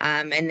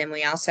 And then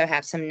we also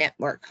have some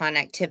network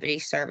connectivity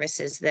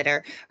services that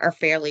are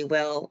fairly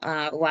well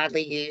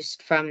widely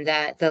used from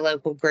the the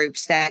local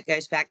groups. That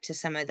goes back to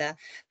some of the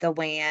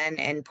WAN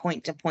and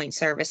point-to-point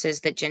services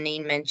that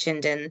Janine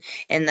mentioned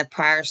in the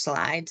prior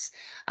slides.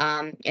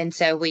 And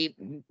so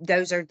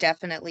those are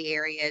definitely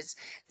areas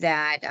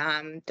that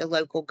the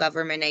local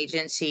government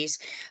agencies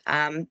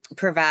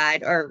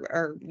provide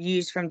or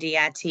use from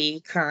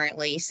DIT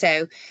currently.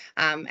 So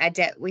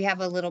we have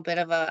a little bit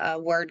of a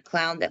word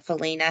cloud that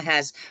Felina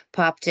has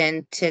popped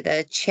into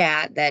the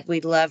chat that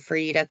we'd love for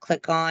you to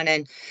click on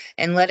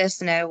and let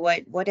us know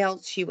what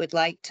else you would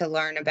like to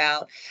learn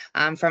about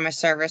from a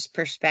service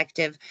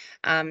perspective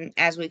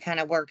as we kind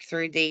of work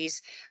through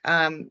these.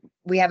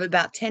 We have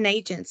about 10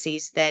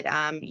 agencies that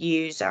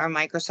use our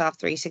Microsoft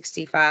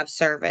 365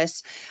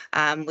 service.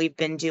 We've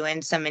been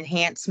doing some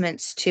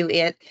enhancements to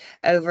it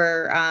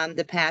over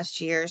the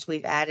past years.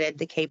 We've added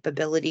the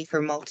capability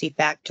for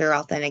multi-factor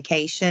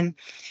authentication.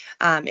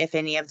 If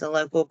any of the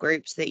local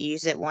groups that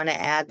use it want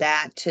to add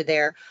that to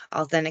their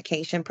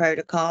authentication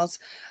protocols.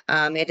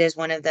 It is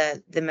one of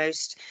the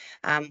most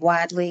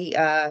widely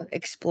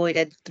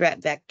exploited threat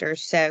vectors.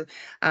 So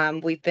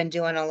we've been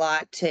doing a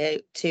lot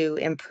to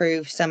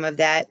improve some of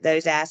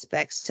those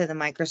aspects to the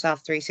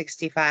Microsoft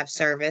 365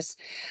 service.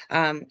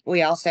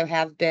 We also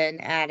have been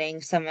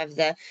adding some of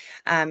the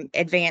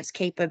advanced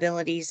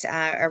capabilities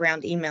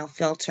around email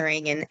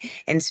filtering and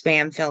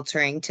spam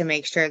filtering to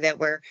make sure that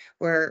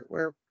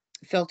we're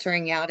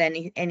filtering out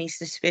any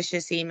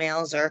suspicious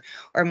emails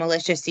or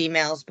malicious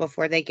emails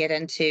before they get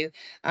into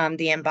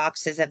the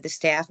inboxes of the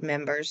staff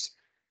members.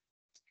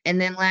 And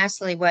then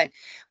lastly, what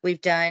we've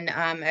done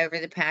over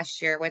the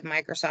past year with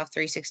Microsoft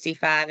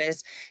 365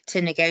 is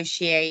to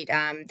negotiate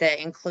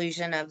the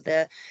inclusion of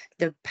the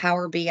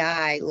Power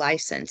BI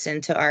license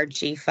into our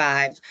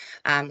G5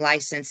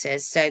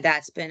 licenses. So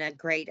that's been a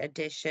great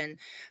addition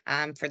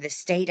for the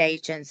state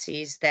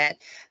agencies that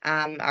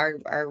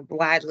are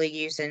widely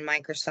using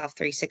Microsoft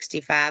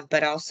 365,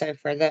 but also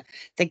for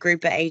the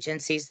group of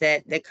agencies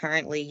that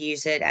currently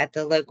use it at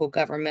the local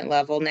government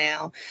level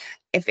now.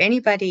 If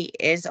anybody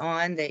is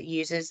on that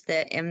uses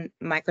the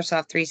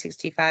Microsoft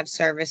 365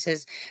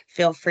 services,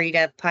 feel free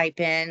to pipe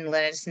in,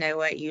 let us know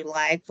what you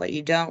like, what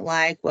you don't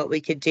like, what we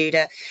could do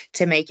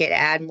to make it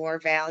add more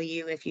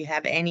value. If you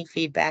have any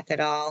feedback at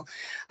all,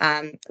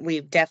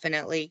 we've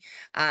definitely,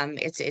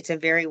 it's a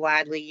very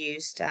widely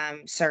used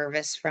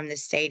service from the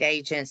state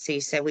agency.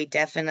 So we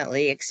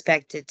definitely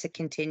expect it to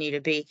continue to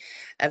be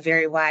a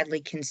very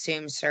widely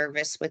consumed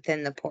service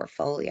within the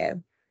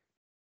portfolio.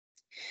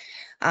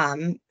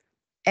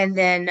 And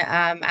then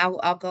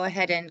I'll go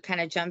ahead and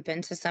kind of jump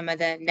into some of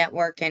the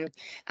network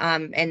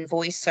and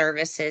voice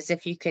services.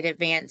 If you could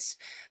advance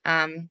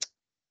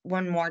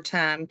one more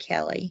time,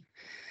 Kelly.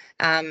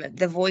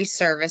 The voice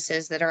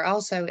services that are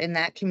also in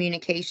that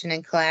communication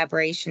and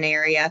collaboration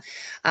area.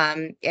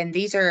 And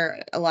these are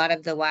a lot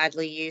of the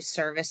widely used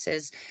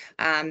services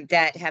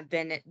that have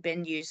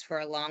been used for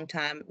a long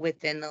time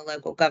within the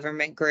local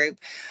government group.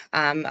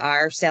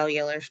 Our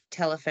cellular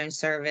telephone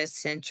service,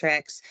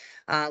 Centrex,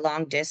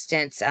 long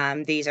distance.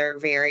 These are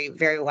very,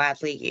 very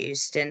widely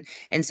used.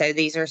 And so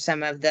these are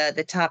some of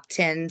the top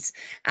 10s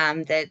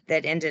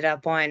that ended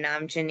up on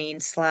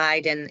Janine's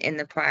slide in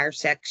the prior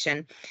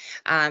section.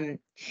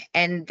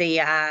 And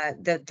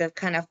the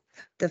kind of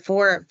the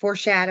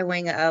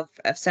foreshadowing of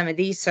some of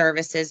these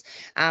services,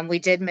 we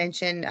did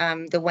mention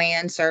the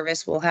WAN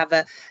service will have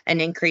an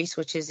increase,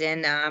 which is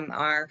in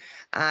our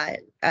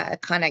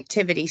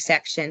connectivity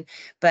section.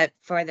 But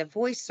for the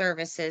voice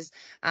services,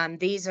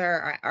 these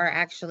are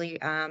actually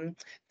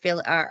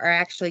are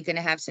actually going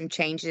to have some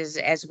changes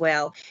as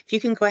well. If you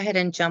can go ahead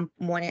and jump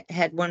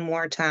ahead one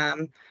more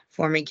time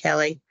for me,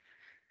 Kelly.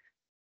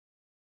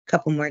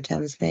 Couple more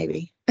times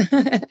maybe.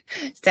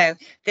 So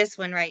this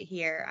one right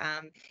here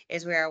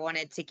is where I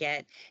wanted to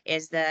get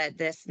is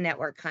this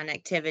network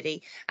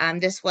connectivity.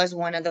 This was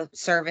one of the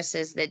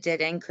services that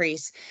did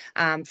increase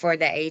for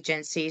the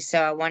agency.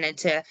 So I wanted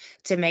to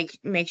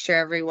make sure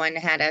everyone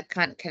had a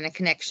kind of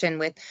connection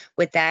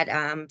with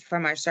that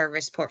from our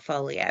service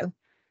portfolio.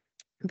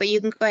 But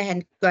you can go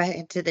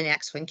ahead to the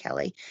next one,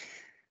 Kelly.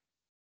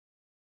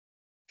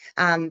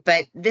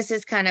 But this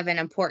is kind of an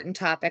important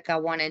topic I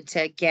wanted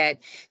to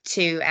get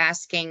to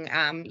asking.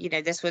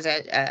 This was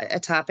a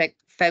topic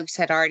folks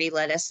had already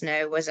let us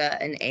know was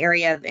an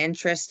area of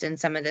interest in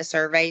some of the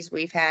surveys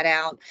we've had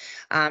out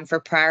for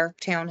prior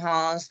town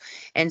halls.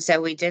 And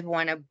so we did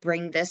want to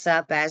bring this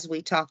up as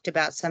we talked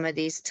about some of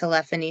these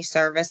telephony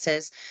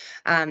services.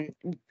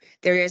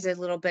 There is a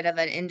little bit of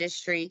an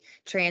industry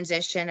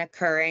transition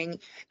occurring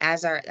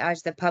as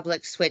the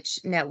public switch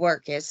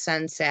network is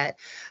sunset.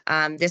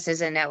 This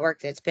is a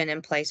network that's been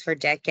in place for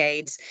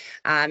decades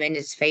and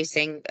is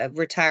facing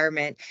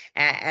retirement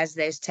as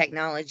those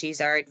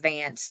technologies are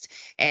advanced.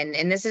 And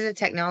And this is a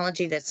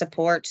technology that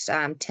supports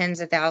tens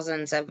of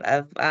thousands of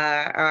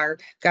our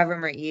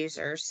government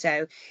users.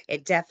 So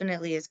it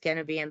definitely is going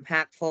to be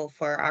impactful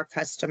for our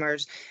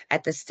customers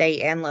at the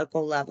state and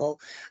local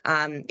level.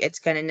 It's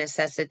going to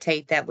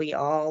necessitate that we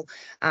all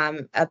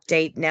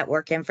update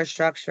network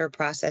infrastructure,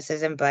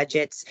 processes, and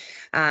budgets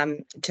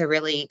to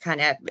really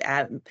kind of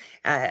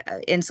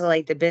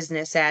insulate the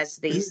business as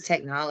these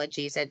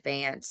technologies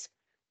advance.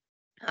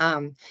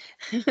 I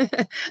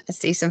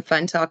see some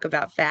fun talk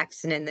about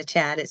faxing in the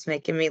chat. It's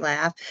making me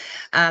laugh.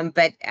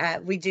 But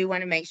we do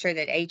want to make sure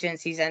that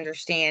agencies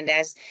understand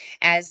as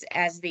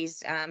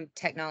these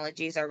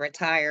technologies are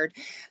retired,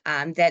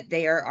 that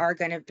there are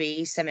going to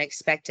be some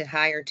expected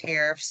higher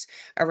tariffs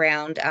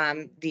around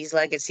these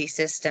legacy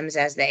systems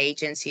as the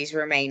agencies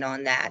remain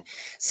on that.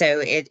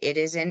 So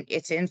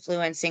it's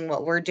influencing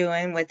what we're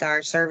doing with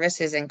our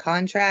services and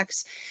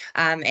contracts,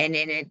 and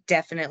it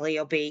definitely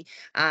will be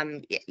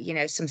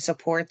some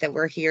support that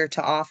we're here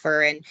to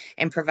offer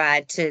and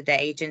provide to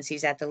the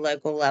agencies at the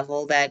local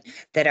level that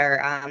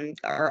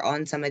are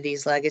on some of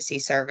these legacy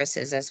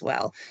services as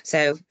well.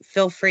 So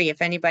feel free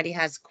if anybody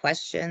has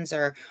questions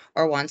or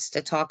wants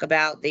to talk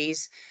about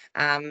these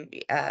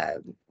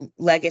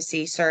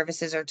legacy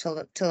services or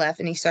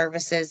telephony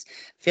services,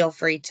 feel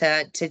free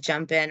to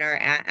jump in or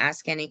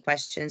ask any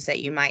questions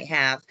that you might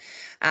have.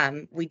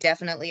 We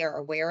definitely are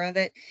aware of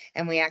it,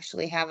 and we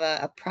actually have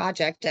a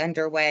project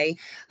underway.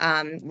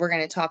 We're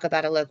going to talk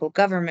about a local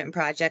government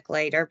project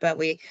later, but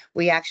we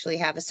actually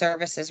have a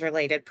services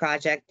related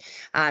project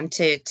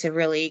to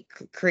really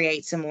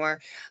create some more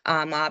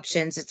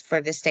options for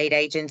the state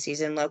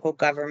agencies and local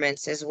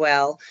governments as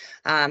well,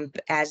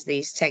 as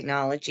these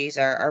technologies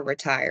are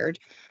retired.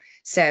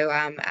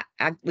 So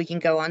we can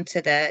go on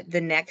to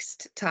the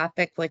next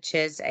topic, which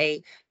is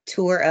a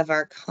tour of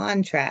our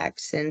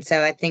contracts. And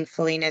so I think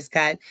Felina's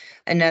got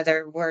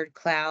another word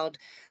cloud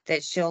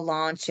that she'll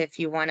launch if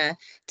you want to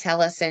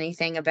tell us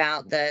anything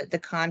about the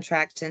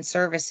contracts and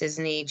services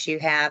needs you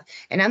have.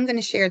 And I'm going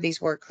to share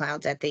these word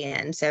clouds at the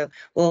end. So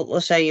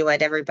we'll show you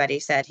what everybody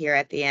said here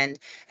at the end.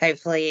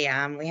 Hopefully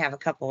we have a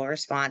couple of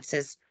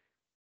responses.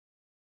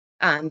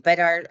 But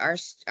our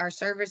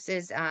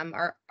services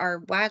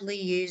are widely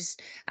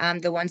used,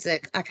 the ones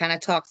that I kind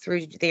of talked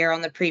through there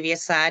on the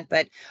previous slide,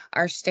 but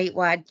our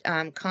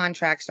statewide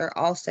contracts are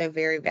also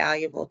very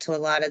valuable to a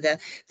lot of the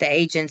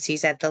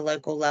agencies at the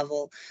local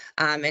level.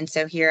 And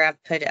so here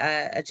I've put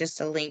just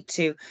a link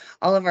to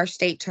all of our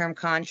state term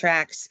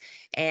contracts.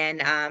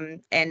 And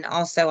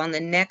also on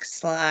the next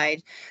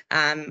slide,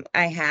 I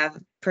have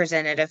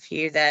presented a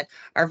few that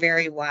are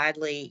very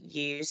widely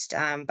used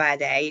by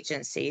the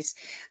agencies.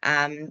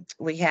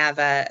 We have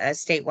a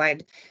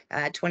statewide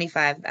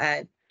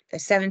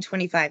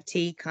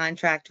 725T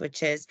contract,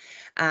 which is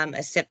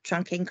a SIP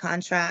trunking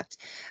contract.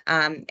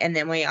 And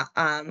then we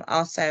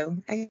also,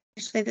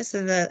 actually, this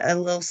is a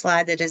little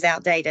slide that is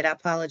outdated. I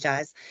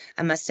apologize.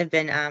 I must have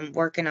been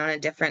working on a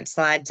different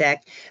slide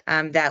deck.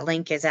 That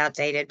link is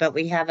outdated, but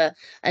we have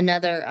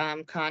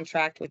another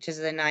contract, which is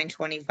the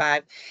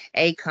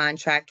 925A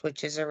contract,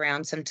 which is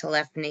around some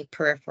telephony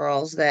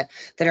peripherals that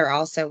are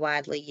also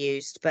widely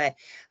used. But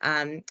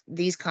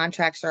these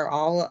contracts are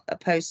all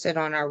posted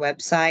on our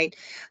website.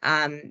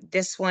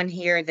 This one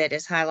here that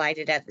is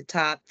highlighted at the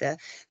top, the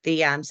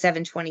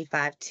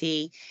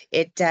 725T,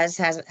 it does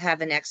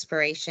have an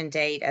expiration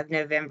date of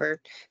November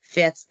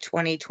 5th,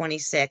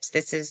 2026.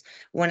 This is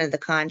one of the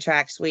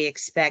contracts we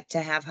expect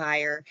to have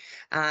higher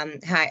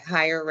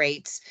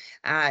rates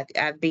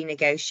be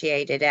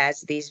negotiated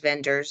as these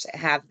vendors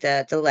have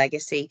the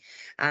legacy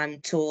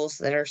tools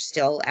that are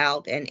still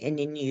out and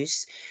in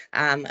use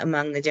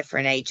among the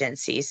different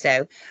agencies.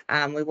 So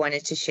we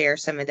wanted to share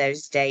some of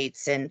those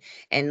dates and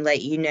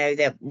let you know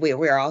that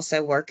we're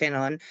also working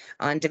on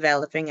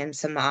developing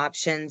some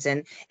options,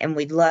 and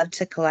we'd love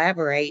to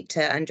collaborate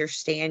to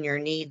understand your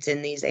needs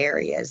in these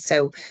areas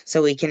so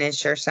we can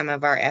ensure some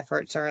of our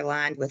efforts are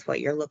aligned with what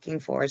you're looking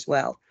for as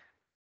well.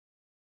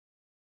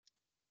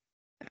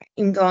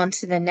 You can go on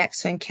to the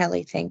next one,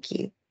 Kelly. Thank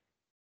you.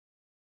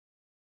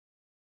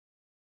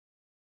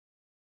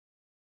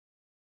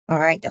 All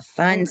right, the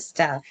fun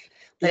stuff.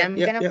 But I'm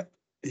gonna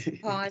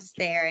pause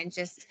there and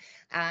just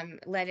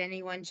let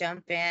anyone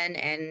jump in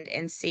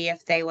and see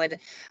if they would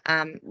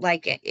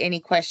like any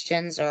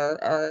questions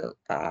or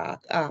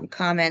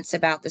comments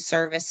about the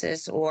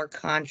services or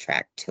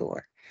contract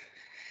tour.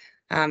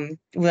 We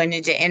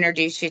wanted to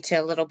introduce you to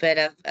a little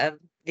bit of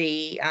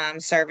the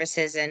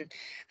services, and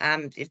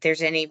if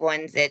there's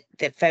anyone that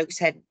folks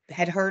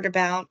had heard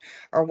about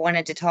or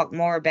wanted to talk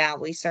more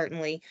about, we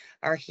certainly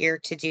are here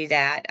to do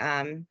that.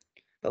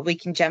 But we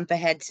can jump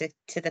ahead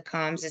to the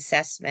comms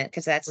assessment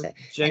because that's an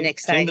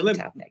exciting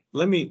topic.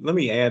 Let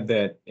me add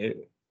that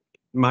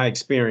my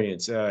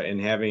experience in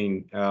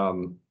having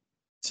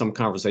some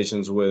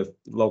conversations with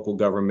local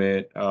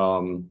government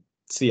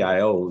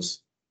CIOs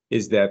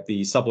is that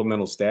the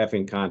supplemental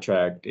staffing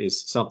contract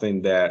is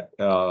something that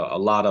a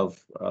lot of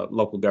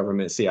local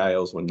government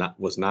CIOs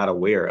was not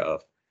aware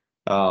of.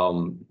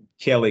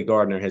 Kelly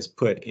Gardner has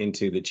put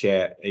into the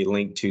chat a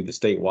link to the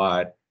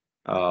statewide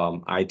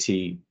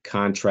IT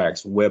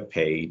contracts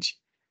webpage,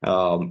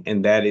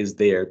 and that is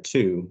there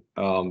too.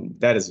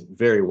 That is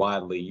very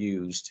widely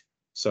used.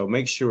 So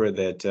make sure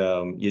that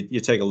you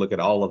take a look at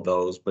all of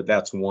those, but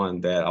that's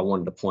one that I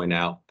wanted to point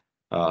out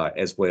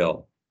as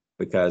well,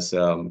 because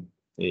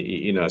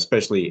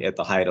especially at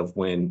the height of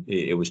when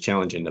it was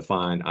challenging to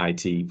find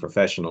IT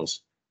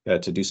professionals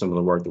to do some of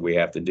the work that we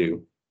have to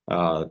do.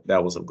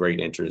 That was of great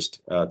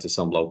interest to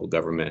some local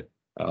government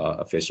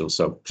officials.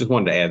 So just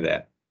wanted to add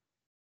that.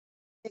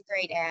 A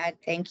great ad.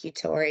 Thank you,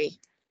 Tori.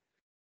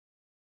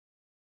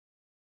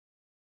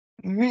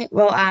 All right.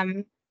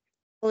 Well,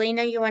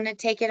 Felina, you want to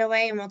take it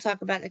away and we'll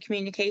talk about the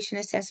communication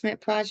assessment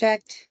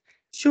project?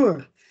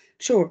 Sure,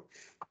 sure.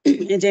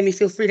 And Jamie,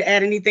 feel free to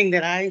add anything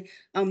that I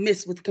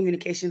missed with the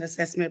communication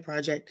assessment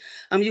project.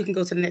 You can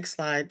go to the next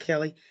slide,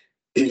 Kelly.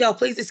 Y'all,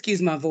 please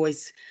excuse my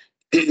voice.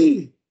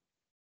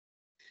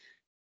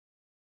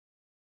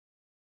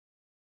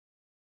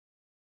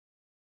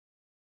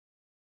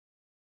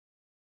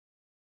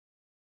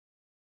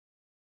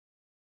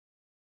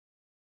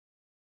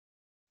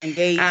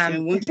 Engaged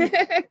and want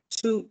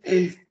to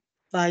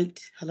invite,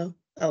 hello?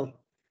 Oh.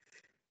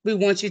 We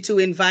want you to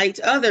invite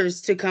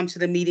others to come to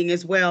the meeting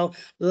as well.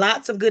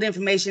 Lots of good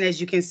information, as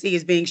you can see,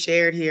 is being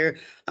shared here.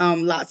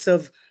 Lots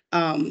of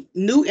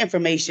new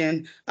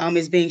information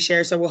is being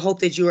shared. So we'll hope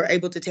that you are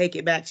able to take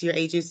it back to your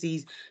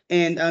agencies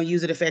and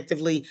use it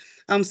effectively.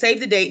 Save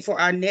the date for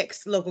our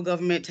next local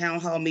government town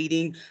hall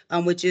meeting,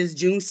 which is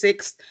June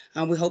 6th.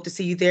 We hope to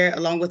see you there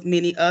along with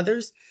many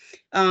others.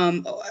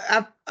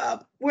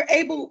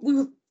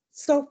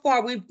 So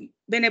far, we've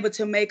been able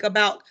to make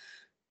about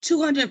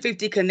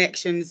 250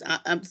 connections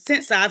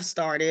since I've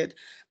started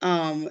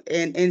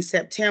in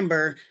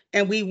September.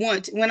 And we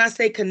want, when I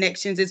say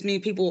connections, it's mean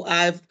people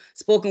I've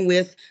spoken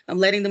with. I'm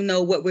letting them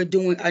know what we're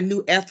doing, our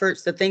new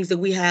efforts, the things that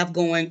we have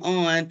going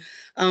on.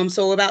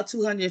 So about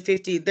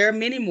 250. There are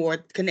many more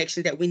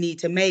connections that we need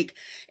to make.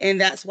 And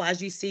that's why,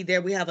 as you see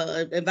there, we have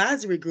an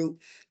advisory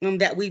group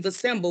that we've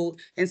assembled.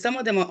 And some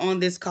of them are on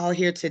this call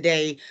here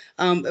today.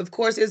 Of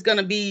course, it's going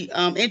to be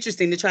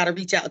interesting to try to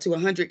reach out to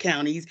 100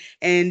 counties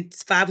and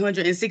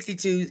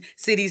 562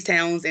 cities,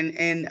 towns,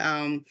 and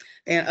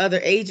other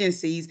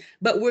agencies.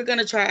 But we're going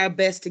to try our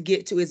best to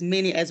get to as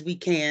many as we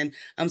can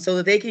so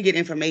that they can get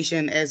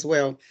information as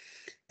well.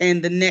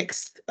 And the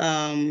next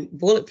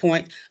bullet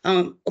point,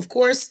 of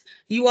course,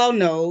 you all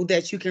know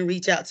that you can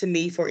reach out to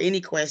me for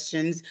any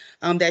questions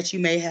that you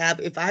may have.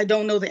 If I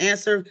don't know the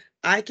answer,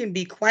 I can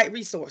be quite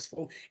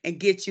resourceful and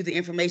get you the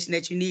information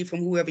that you need from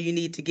whoever you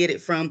need to get it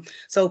from.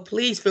 So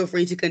please feel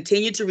free to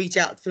continue to reach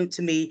out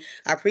to me.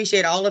 I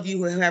appreciate all of you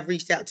who have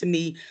reached out to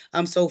me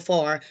so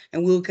far,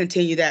 and we'll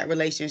continue that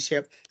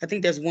relationship. I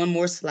think there's one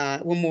more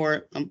slide, one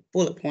more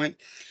bullet point.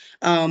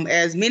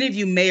 As many of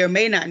you may or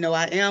may not know,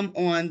 I am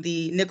on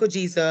the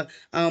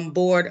NCDIT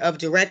board of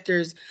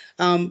directors,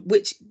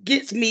 which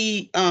gets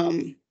me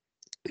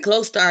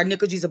close to our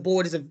NCDIT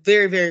board. Is a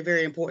very, very,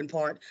 very important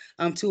part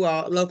to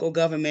our local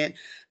government.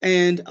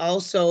 And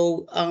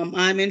also,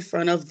 I'm in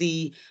front of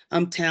the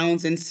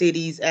towns and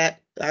cities at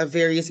our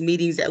various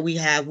meetings that we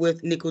have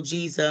with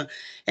NCDIT.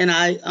 And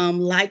I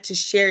like to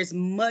share as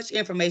much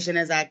information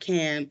as I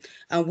can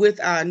with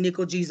our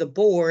NCDIT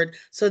board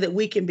so that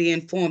we can be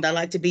informed. I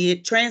like to be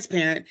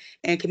transparent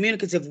and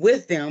communicative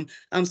with them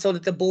so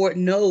that the board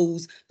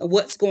knows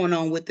what's going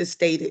on with the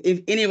state. If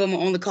any of them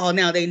are on the call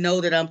now, they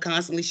know that I'm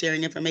constantly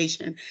sharing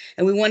information.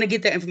 And we want to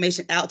get that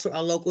information out to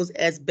our locals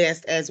as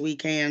best as we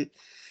can.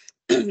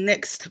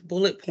 Next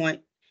bullet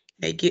point,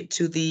 they get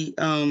to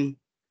the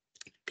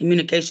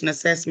communication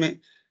assessment.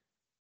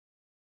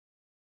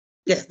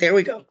 Yes, there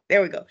we go.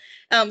 There we go.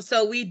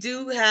 So we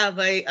do have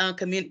a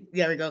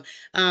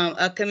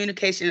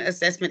communication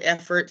assessment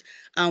effort.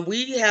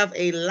 We have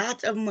a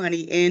lot of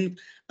money in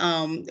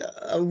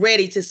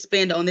ready to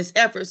spend on this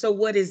effort. So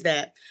what is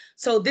that?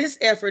 So this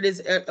effort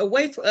is a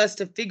way for us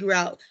to figure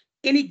out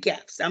any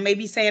gaps. I may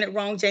be saying it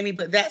wrong, Jamie,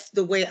 but that's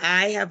the way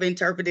I have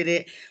interpreted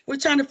it. We're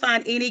trying to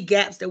find any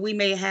gaps that we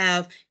may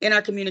have in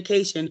our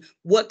communication.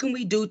 What can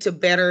we do to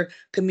better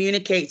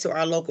communicate to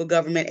our local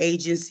government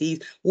agencies?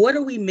 What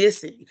are we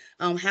missing?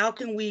 How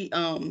can we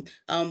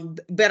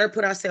better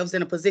put ourselves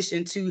in a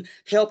position to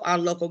help our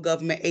local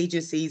government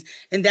agencies?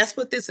 And that's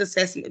what this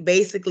assessment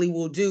basically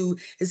will do,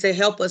 is to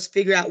help us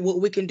figure out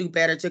what we can do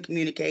better to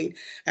communicate.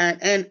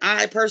 And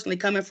I personally,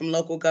 coming from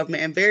local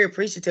government, am very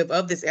appreciative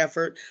of this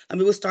effort. I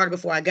mean, it was started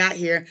before I got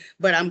here,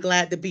 but I'm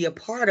glad to be a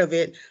part of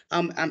it.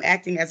 I'm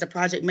acting as a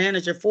project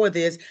manager for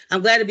this.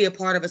 I'm glad to be a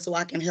part of it so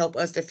I can help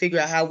us to figure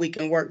out how we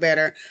can work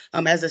better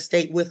as a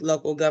state with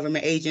local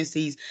government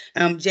agencies.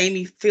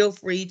 Jamie, feel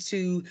free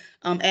to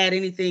add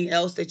anything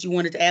else that you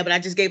wanted to add, but I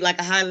just gave like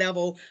a high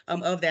level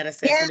of that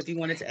assessment if you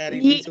wanted to add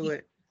anything to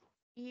it.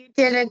 You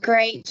did a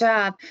great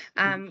job.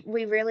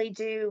 We really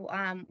do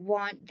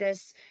want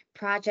this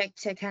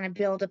project to kind of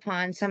build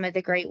upon some of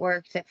the great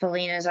work that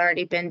Felina's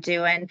already been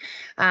doing,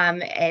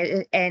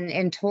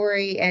 and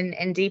Tori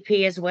and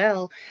DP as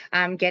well,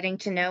 getting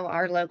to know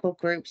our local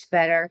groups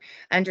better,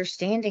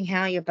 understanding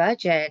how you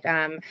budget,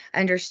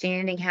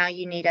 understanding how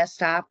you need us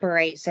to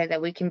operate so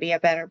that we can be a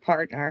better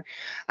partner,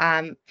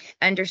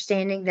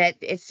 understanding that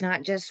it's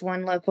not just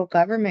one local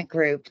government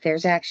group.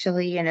 There's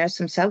actually,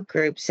 some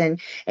subgroups,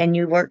 and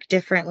you work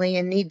differently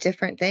and need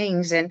different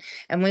things, and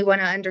we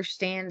want to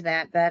understand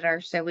that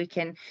better so we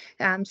can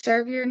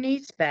serve your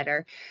needs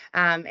better.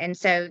 And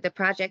so the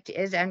project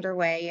is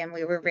underway, and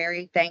we were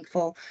very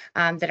thankful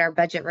that our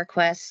budget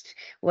request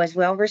was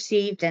well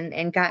received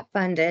and got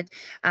funded.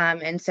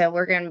 And so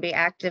we're going to be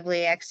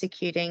actively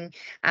executing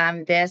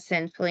this,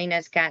 and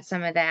Felina's got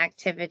some of the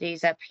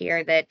activities up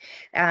here that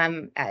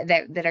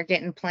are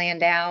getting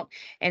planned out.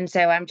 And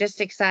so I'm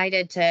just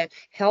excited to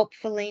help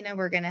Felina.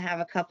 We're going to have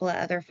a couple of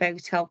other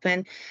folks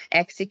helping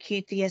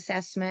execute the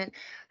assessment.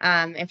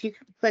 If you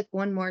could click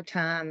one more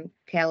time,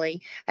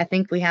 Kelly, I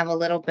think we have a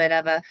little bit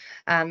of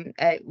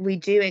we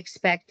do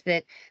expect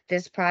that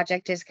this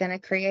project is going to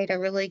create a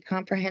really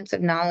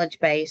comprehensive knowledge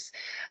base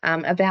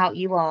about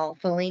you all.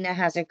 Felina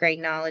has a great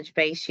knowledge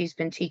base. She's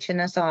been teaching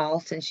us all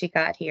since she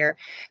got here.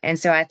 And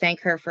so I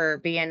thank her for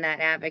being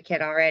that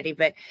advocate already.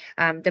 But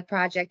the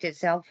project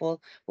itself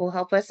will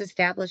help us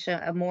establish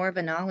a more of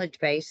a knowledge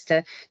base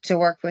to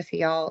work with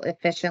y'all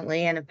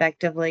efficiently and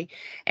effectively.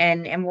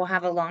 And we'll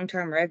have a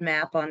long-term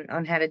roadmap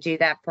on how to do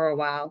that for a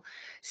while.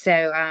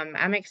 So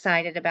I'm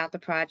excited about the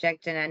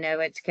project, and I know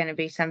it's going to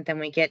be something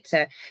we get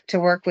to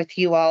work with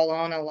you all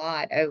on a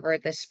lot over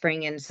the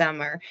spring and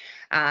summer.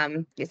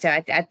 So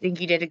I think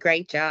you did a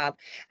great job.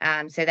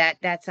 So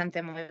that's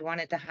something we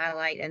wanted to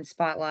highlight and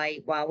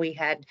spotlight while we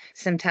had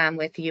some time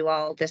with you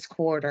all this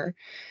quarter.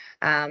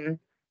 And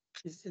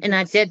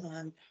I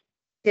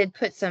did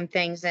put some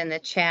things in the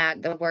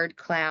chat, the word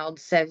cloud.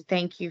 So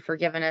thank you for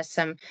giving us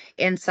some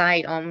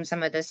insight on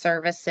some of the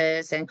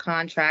services and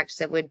contracts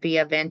that would be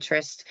of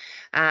interest.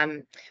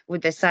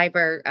 With the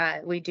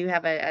cyber, we do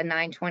have a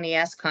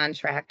 920S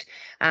contract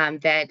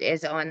that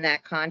is on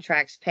that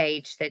contracts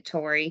page that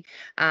Tori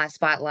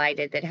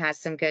spotlighted, that has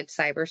some good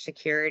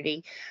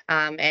cybersecurity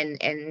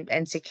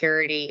and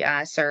security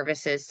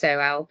services.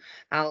 So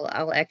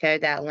I'll echo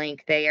that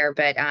link there,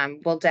 but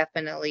we'll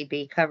definitely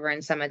be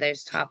covering some of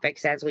those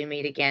topics as we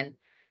meet again.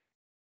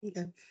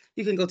 Okay.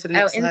 You can go to the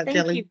next slide, thank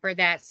Kelly. you for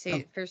that,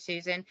 for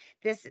Susan.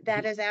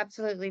 That is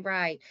absolutely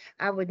right.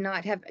 I would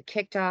not have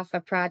kicked off a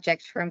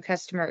project from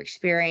customer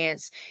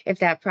experience if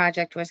that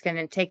project was going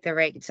to take the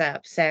rates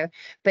up. So,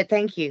 but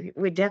thank you.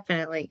 We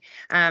definitely,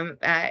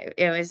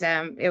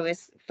 it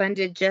was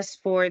funded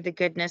just for the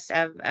goodness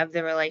of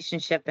the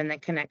relationship and the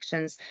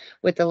connections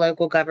with the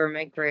local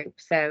government group.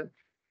 So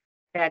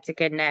that's a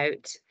good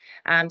note.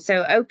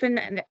 So open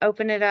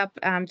it up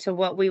to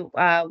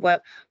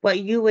what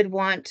you would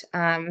want,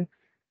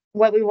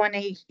 what we want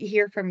to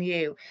hear from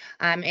you.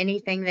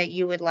 Anything that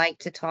you would like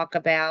to talk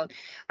about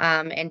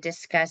and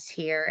discuss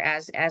here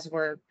as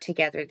we're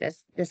together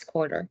this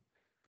quarter.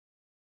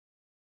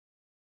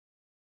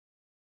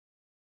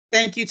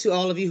 Thank you to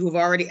all of you who've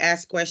already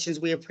asked questions.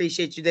 We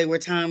appreciate you. They were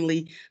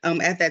timely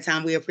at that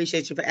time. We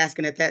appreciate you for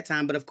asking at that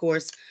time. But of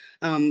course,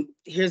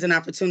 here's an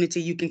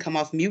opportunity. You can come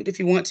off mute if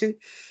you want to,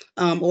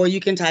 or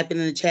you can type it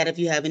in the chat if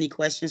you have any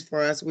questions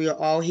for us. We are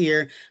all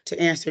here to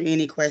answer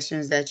any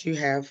questions that you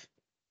have.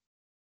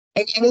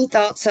 And any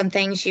thoughts on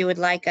things you would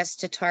like us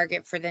to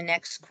target for the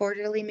next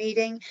quarterly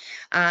meeting?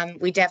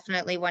 We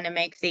definitely want to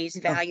make these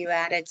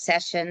value-added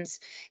sessions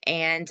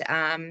and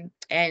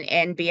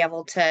be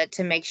able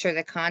to make sure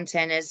the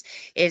content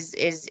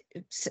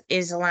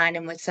is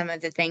aligning with some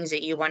of the things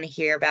that you want to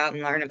hear about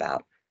and learn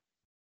about.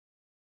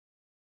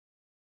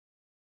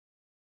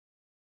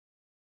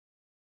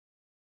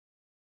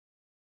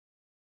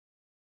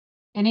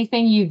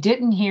 Anything you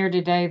didn't hear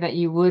today that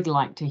you would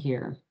like to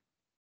hear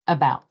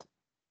about?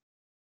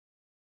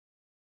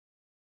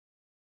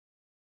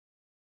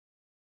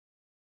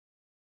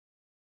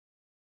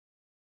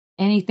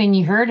 Anything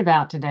you heard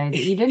about today that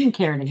you didn't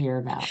care to hear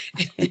about?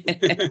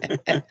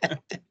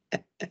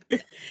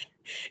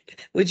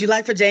 Would you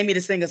like for Jamie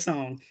to sing a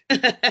song?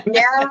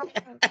 No.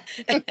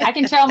 I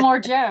can tell more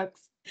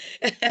jokes.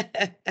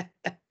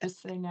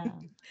 Just say no.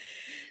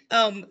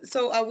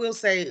 So I will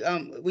say,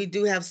 we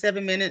do have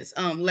 7 minutes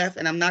left,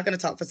 and I'm not going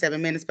to talk for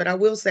 7 minutes, but I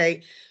will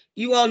say,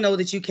 you all know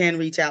that you can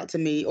reach out to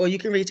me, or you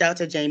can reach out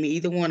to Jamie,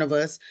 either one of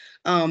us,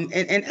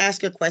 and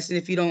ask your question.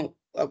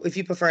 If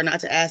you prefer not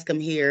to ask them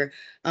here,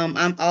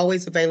 I'm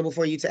always available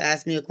for you to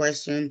ask me a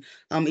question.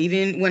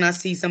 Even when I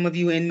see some of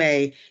you in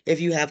May, if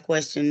you have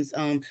questions,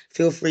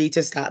 feel free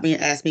to stop me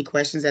and ask me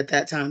questions at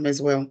that time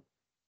as well.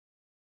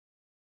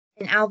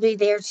 And I'll be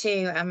there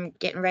too. I'm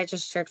getting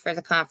registered for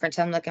the conference.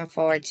 I'm looking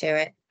forward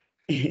to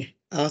it.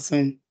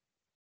 Awesome.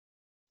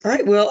 All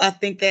right, well, I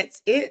think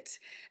that's it.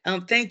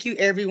 Thank you,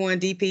 everyone.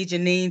 DP,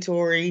 Janine,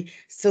 Tori,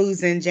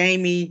 Susan,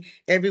 Jamie,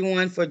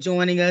 everyone for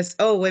joining us.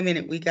 Oh, wait a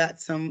minute. We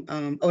got some,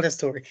 that's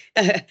Tori.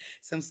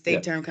 Some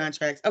state term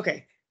contracts.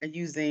 Okay.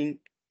 Using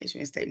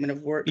Issuing a statement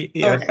of work.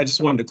 Yeah, Okay. I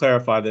just wanted to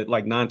clarify that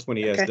like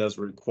 920S Okay. does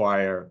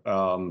require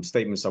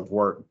statements of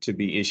work to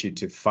be issued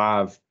to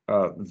 5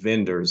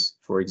 vendors,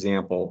 for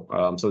example.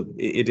 So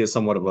it is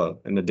somewhat of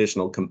an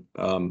additional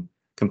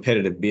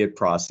competitive bid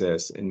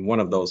process. And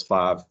one of those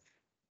 5,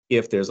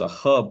 if there's a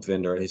hub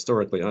vendor,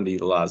 historically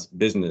underutilized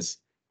business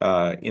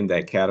in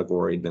that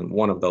category, then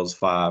one of those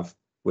 5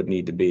 would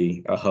need to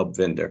be a hub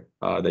vendor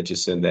that you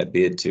send that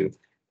bid to.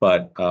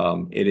 But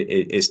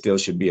it still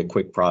should be a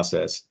quick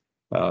process.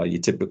 You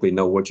typically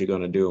know what you're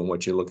going to do and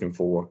what you're looking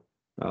for.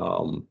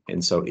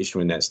 And so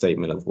issuing that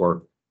statement of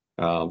work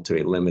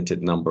to a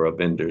limited number of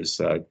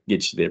vendors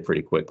gets you there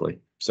pretty quickly.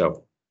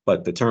 So,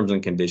 but the terms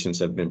and conditions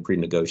have been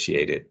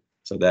pre-negotiated,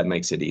 so that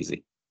makes it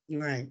easy.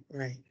 Right,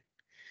 right.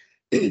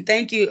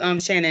 Thank you,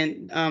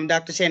 Shannon,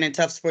 Dr. Shannon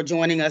Tufts, for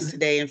joining us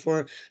today and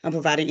for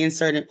providing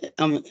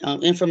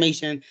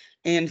information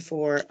and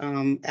for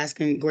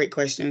asking great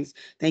questions.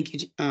 Thank you.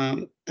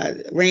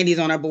 Randy's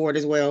on our board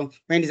as well.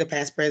 Randy's a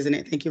past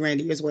president. Thank you,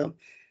 Randy, as well.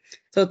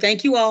 So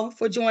thank you all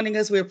for joining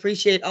us. We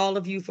appreciate all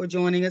of you for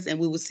joining us, and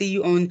we will see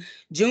you on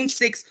June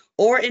 6th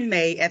or in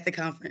May at the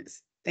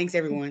conference. Thanks,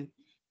 everyone.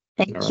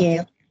 Thank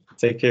you.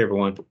 Take care,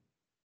 everyone.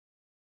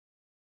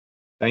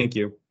 Thank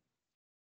you.